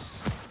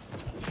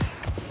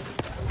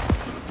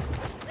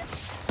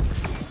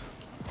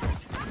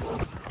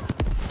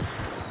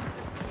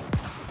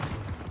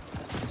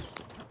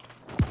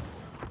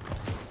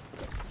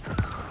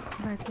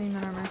 Back to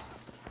human armor.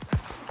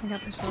 I got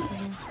pushed off of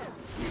here.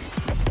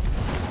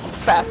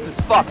 Fast as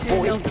fuck,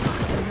 boy. You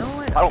know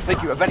what? I don't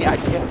think you have any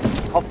idea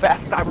how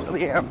fast I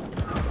really am.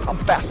 I'm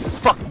fast as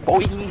fuck,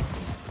 boy.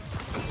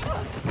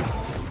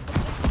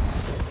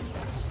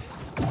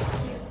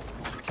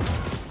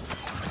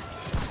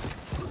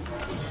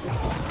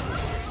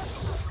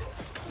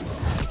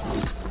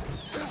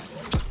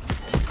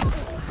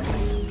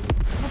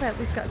 I at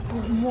least got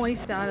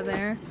moist out of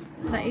there.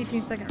 That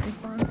 18-second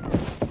respawn.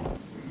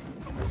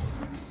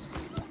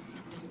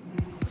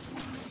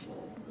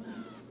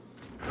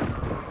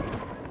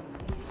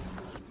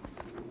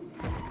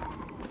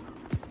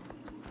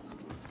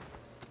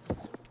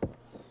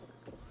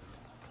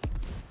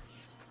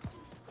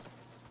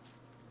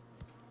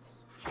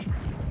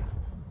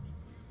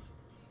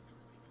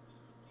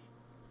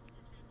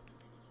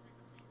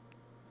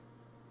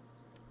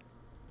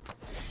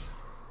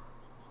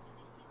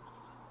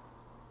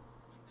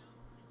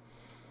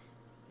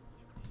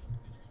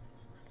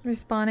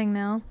 Respawning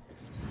now.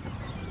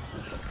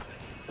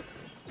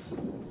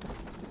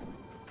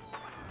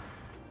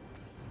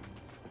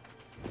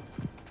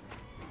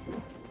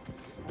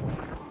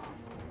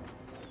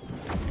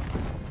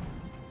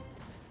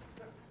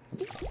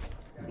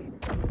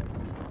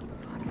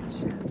 Fucking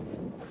shit.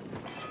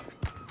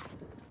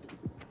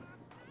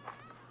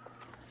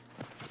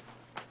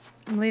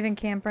 I'm leaving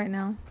camp right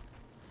now.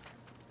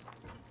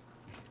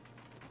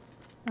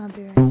 I'll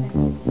be right there.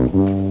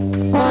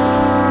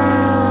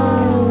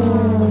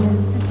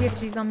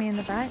 TFG's on me in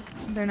the back.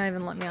 They're not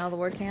even letting me out of the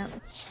war camp.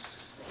 Shit.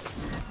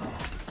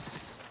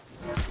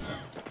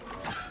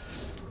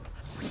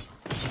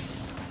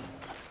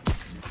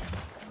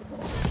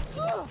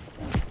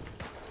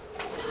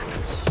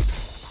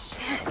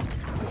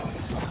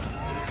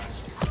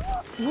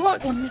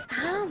 Look, let me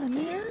out, let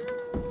me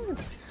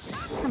out.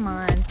 Come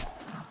on.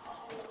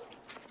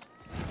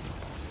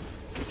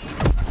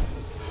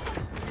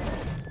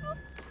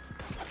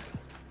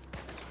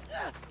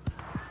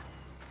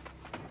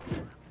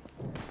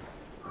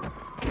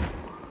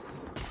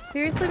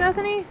 Seriously,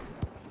 Bethany?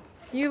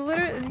 You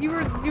literally, you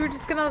were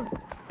just gonna...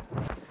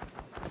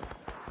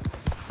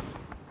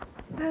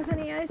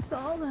 Bethany, I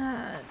saw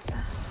that.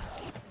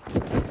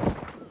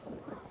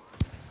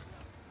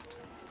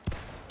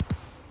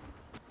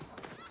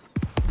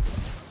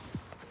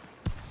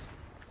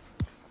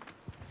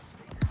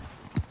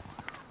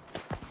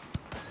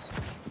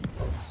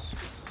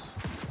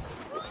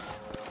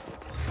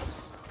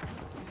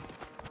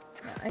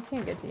 I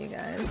can't get to you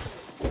guys.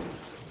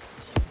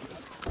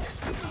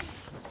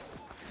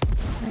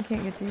 I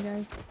can't get to you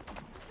guys.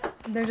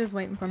 They're just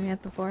waiting for me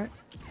at the fort.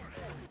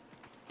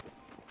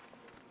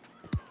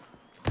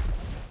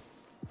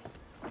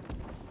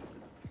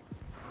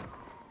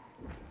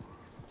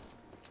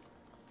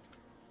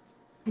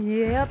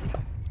 Yep.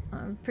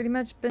 I've pretty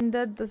much been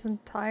dead this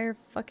entire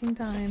fucking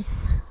time.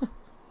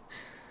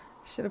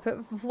 Should have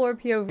put floor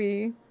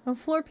POV. A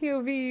floor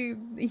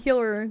POV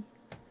healer.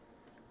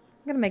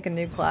 I'm gonna make a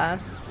new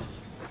class.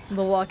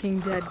 The Walking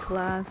Dead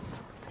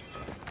class.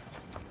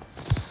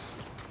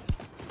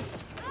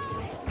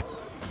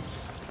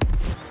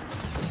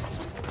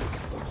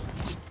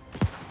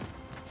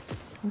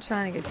 I'm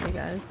trying to get to you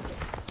guys.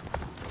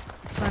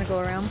 Trying to go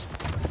around.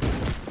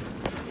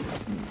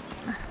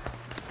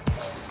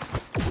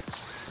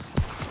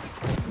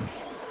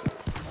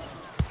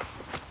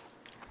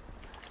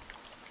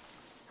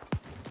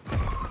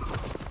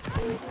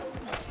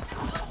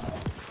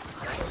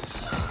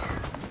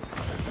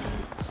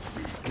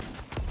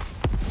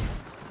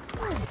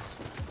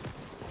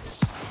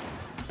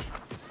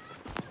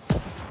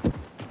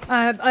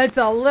 It's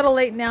a little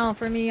late now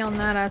for me on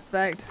that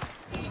aspect.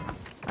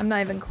 I'm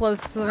not even close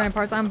to the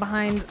ramparts. I'm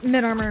behind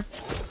mid-armor.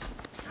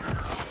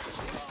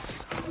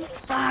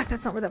 Fuck,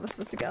 that's not where that was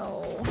supposed to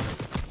go.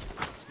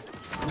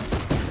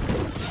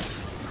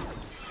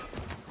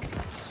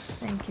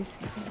 Thank you,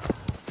 Skippy.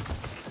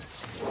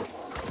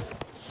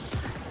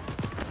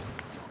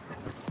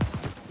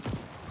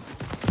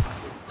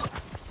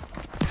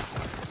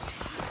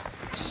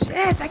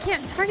 Shit, I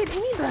can't target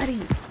anybody.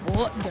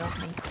 What? Get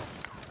off me.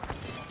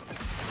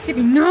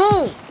 Skippy,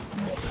 no!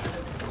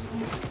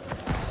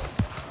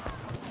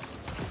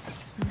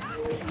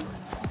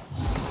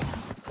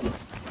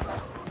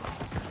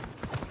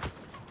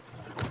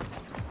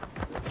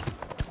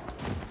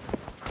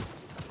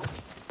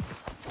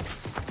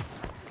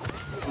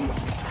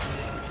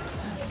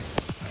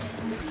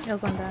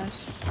 Heals on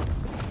dash.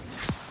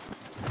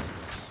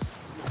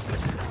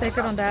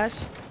 Sacred on dash.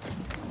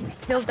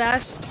 Heals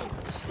dash.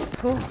 Shit.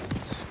 Cool.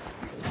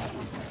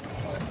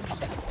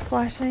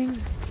 Splashing.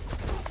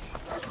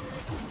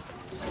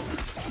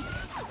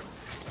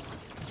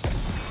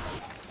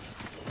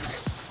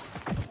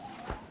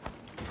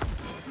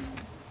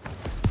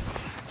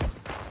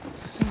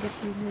 Get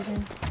to you,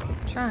 moving.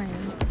 Trying.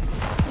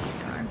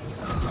 Darn.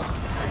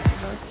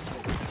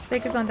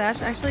 Sacred's on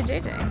dash. Actually,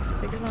 JJ.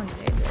 Sacred's on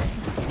JJ.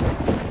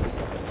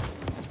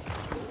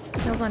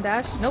 Heals on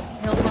dash. Nope.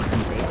 Heals on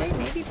JJ.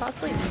 Maybe,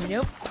 possibly.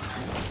 Nope.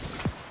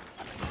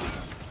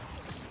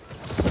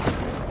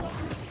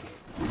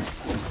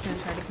 I'm just gonna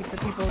try to keep the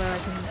people that I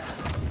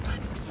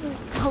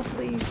can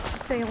hopefully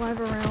stay alive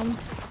around.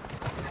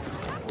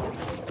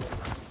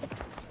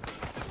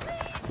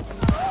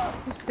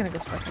 I'm just gonna go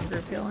fucking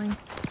group healing.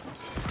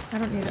 I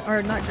don't need it.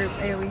 Or not group,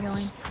 AoE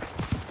healing.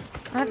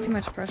 I have too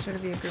much pressure to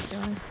be a group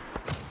healing.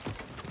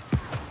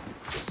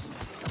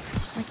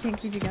 I can't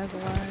keep you guys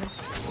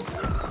alive.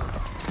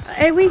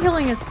 AoE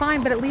healing is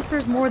fine, but at least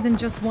there's more than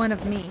just one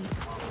of me.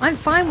 I'm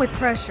fine with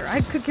pressure. I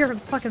could care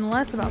fucking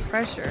less about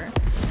pressure.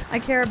 I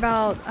care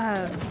about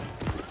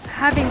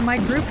having my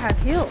group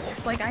have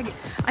heals. Like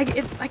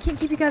if I can't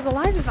keep you guys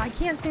alive if I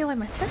can't stay alive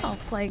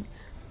myself. Like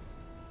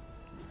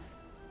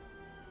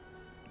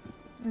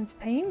it's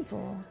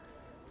painful.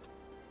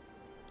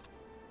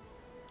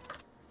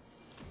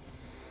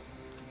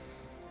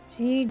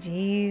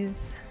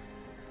 GG's.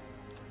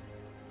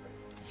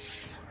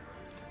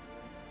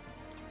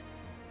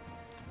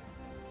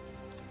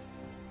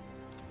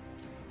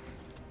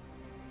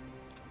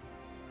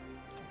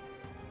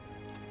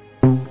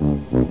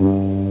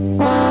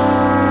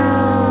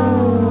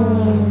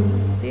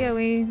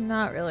 COE,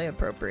 not really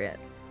appropriate.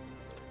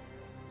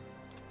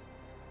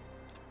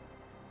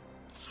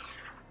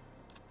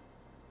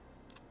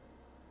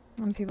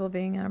 And people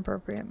being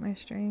inappropriate in my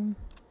stream.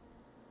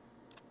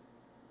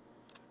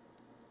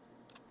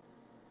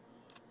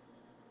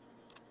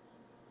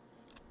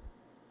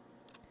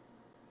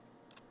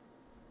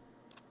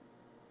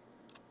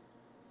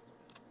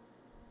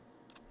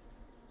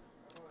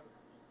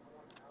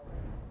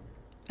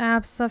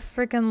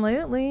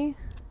 Abso-freaking-lutely.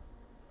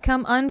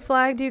 Come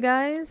unflagged, you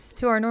guys,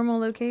 to our normal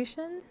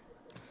location.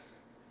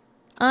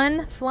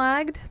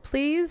 Unflagged,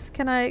 please.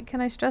 Can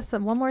I stress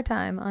them one more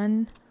time?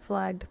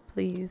 Unflagged,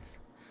 please.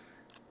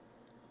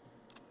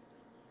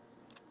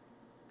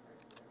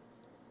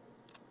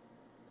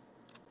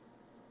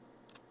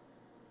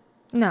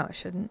 No, it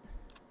shouldn't.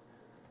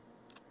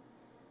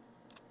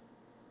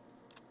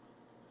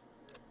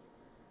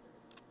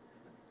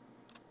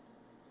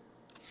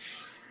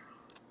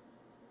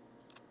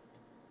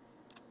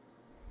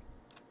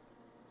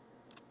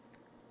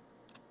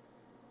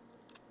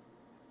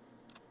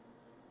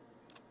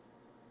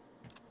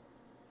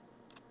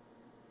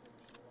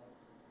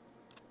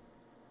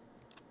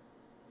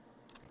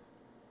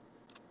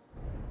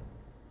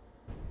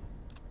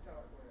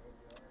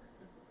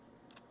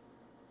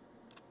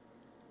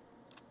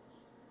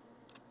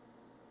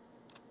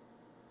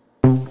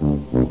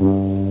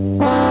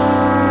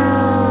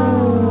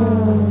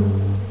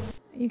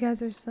 You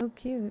guys are so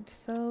cute,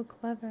 so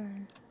clever.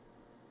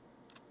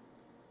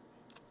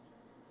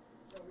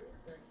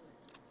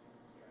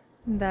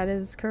 That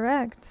is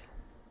correct.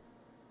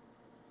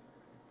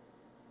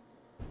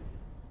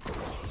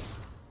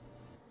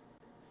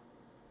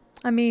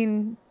 I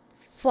mean,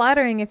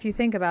 flattering if you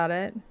think about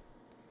it.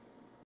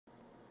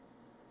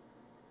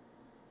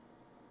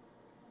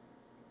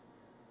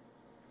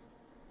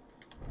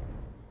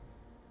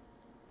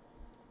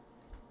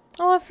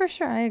 Oh, for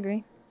sure, I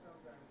agree.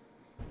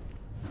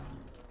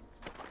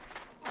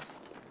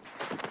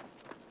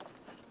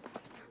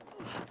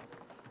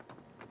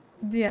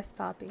 Yes,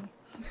 Poppy.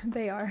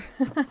 They are.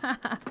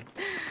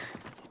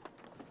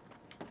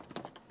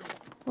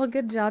 Well,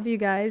 good job, you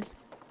guys.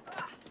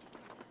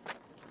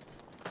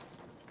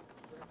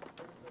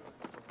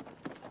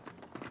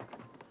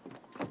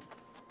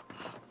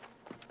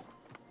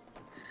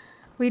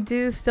 We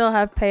do still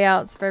have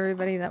payouts for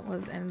everybody that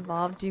was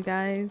involved, you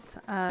guys.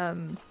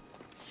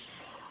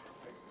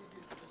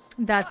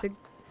 That's a...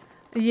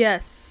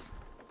 Yes.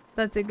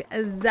 That's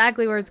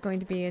exactly where it's going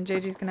to be, and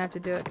JJ's gonna have to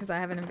do it because I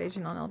have an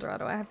invasion on El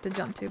Dorado I have to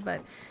jump to,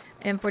 but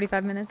in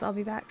 45 minutes I'll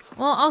be back.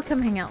 Well, I'll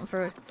come hang out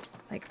for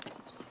like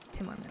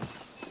 10 more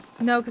minutes.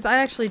 No, because I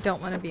actually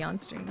don't want to be on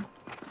stream.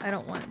 I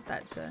don't want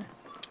that to...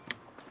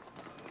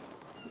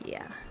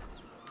 Yeah.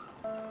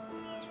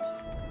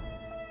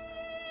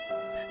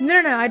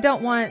 No, I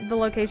don't want the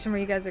location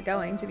where you guys are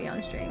going to be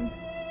on stream.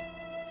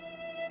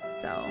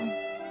 So...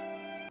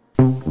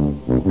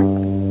 That's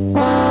fine.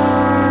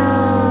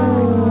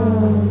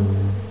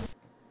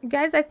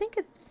 Guys, I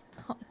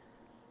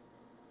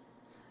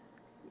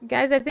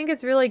think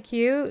it's really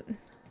cute.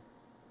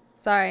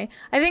 Sorry.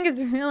 I think it's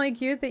really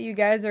cute that you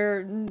guys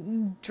are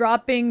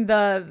dropping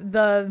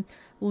the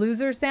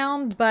loser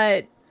sound,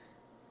 but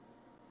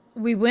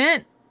we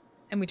went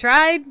and we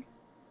tried.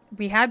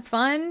 We had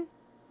fun.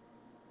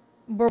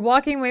 We're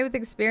walking away with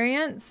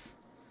experience.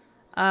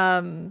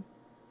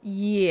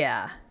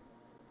 Yeah.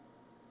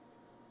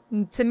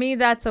 To me,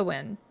 that's a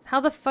win. How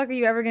the fuck are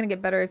you ever going to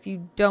get better if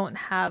you don't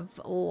have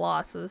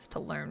losses to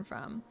learn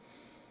from?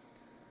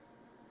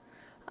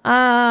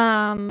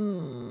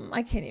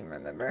 I can't even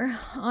remember.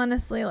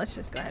 Honestly, let's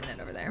just go ahead and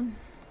head over there.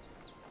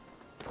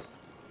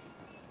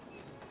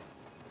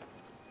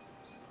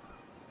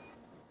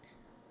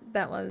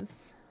 That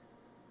was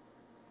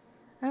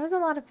a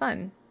lot of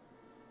fun.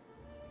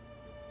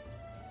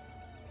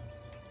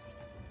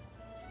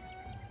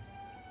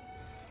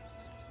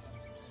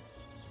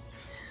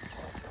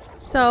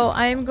 So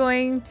I'm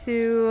going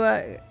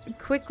to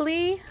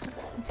quickly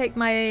take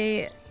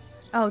my,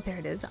 oh, there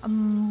it is, a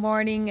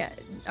morning,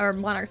 or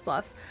Monarch's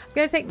Bluff. I'm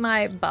going to take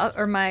my buff,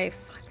 or my,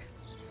 fuck,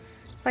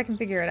 if I can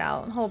figure it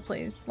out. Hold,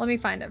 please. Let me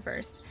find it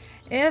first.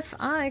 If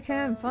I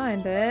can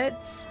find it.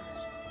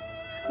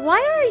 Why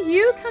are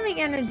you coming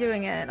in and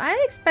doing it? I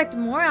expect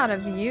more out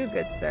of you,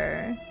 good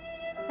sir.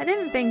 I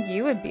didn't think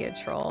you would be a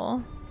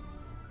troll.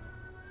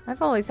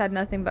 I've always had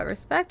nothing but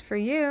respect for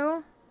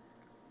you.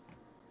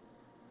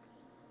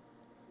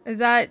 Is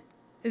that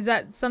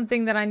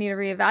something that I need to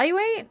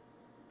reevaluate?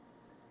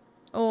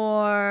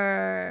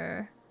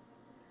 Or...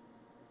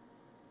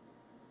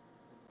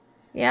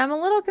 Yeah, I'm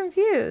a little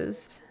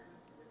confused.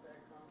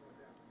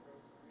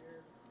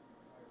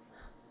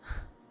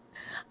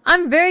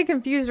 I'm very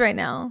confused right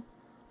now.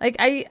 Like,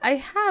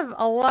 I have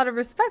a lot of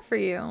respect for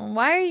you.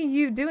 Why are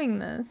you doing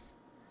this?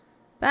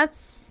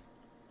 That's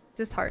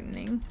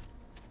disheartening.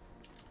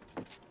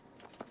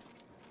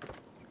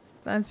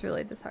 That's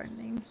really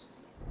disheartening.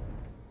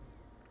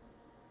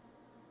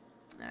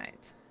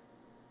 Alright.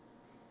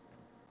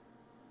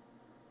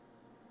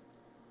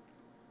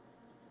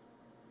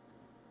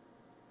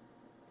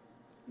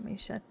 Let me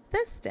shut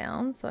this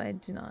down so I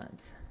do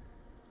not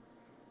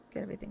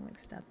get everything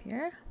mixed up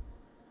here.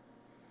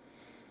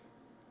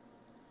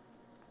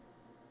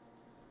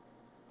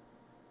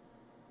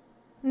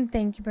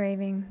 Thank you,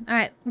 Braving.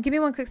 Alright, give me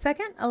one quick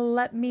second.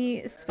 Let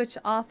me switch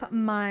off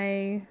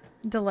my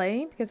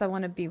delay because I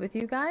want to be with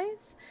you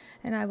guys.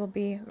 And I will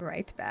be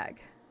right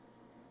back.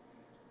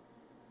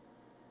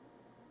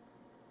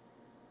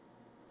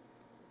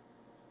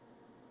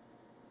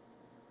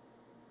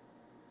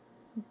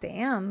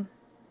 Damn.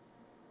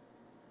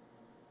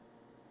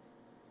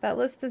 That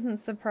list isn't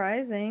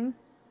surprising.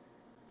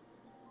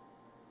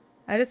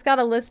 I just got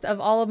a list of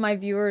all of my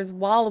viewers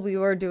while we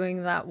were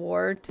doing that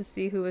war to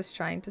see who was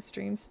trying to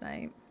stream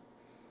snipe.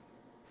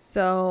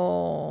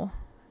 So,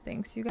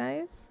 thanks you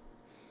guys.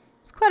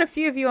 There's quite a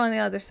few of you on the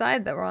other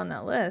side that were on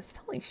that list.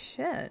 Holy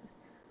shit.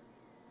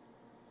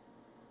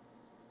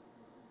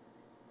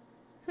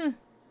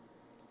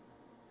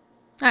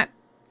 Alright,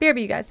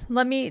 BRB you guys.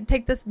 Let me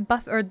take this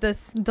buff or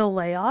this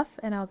delay off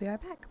and I'll be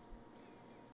right back.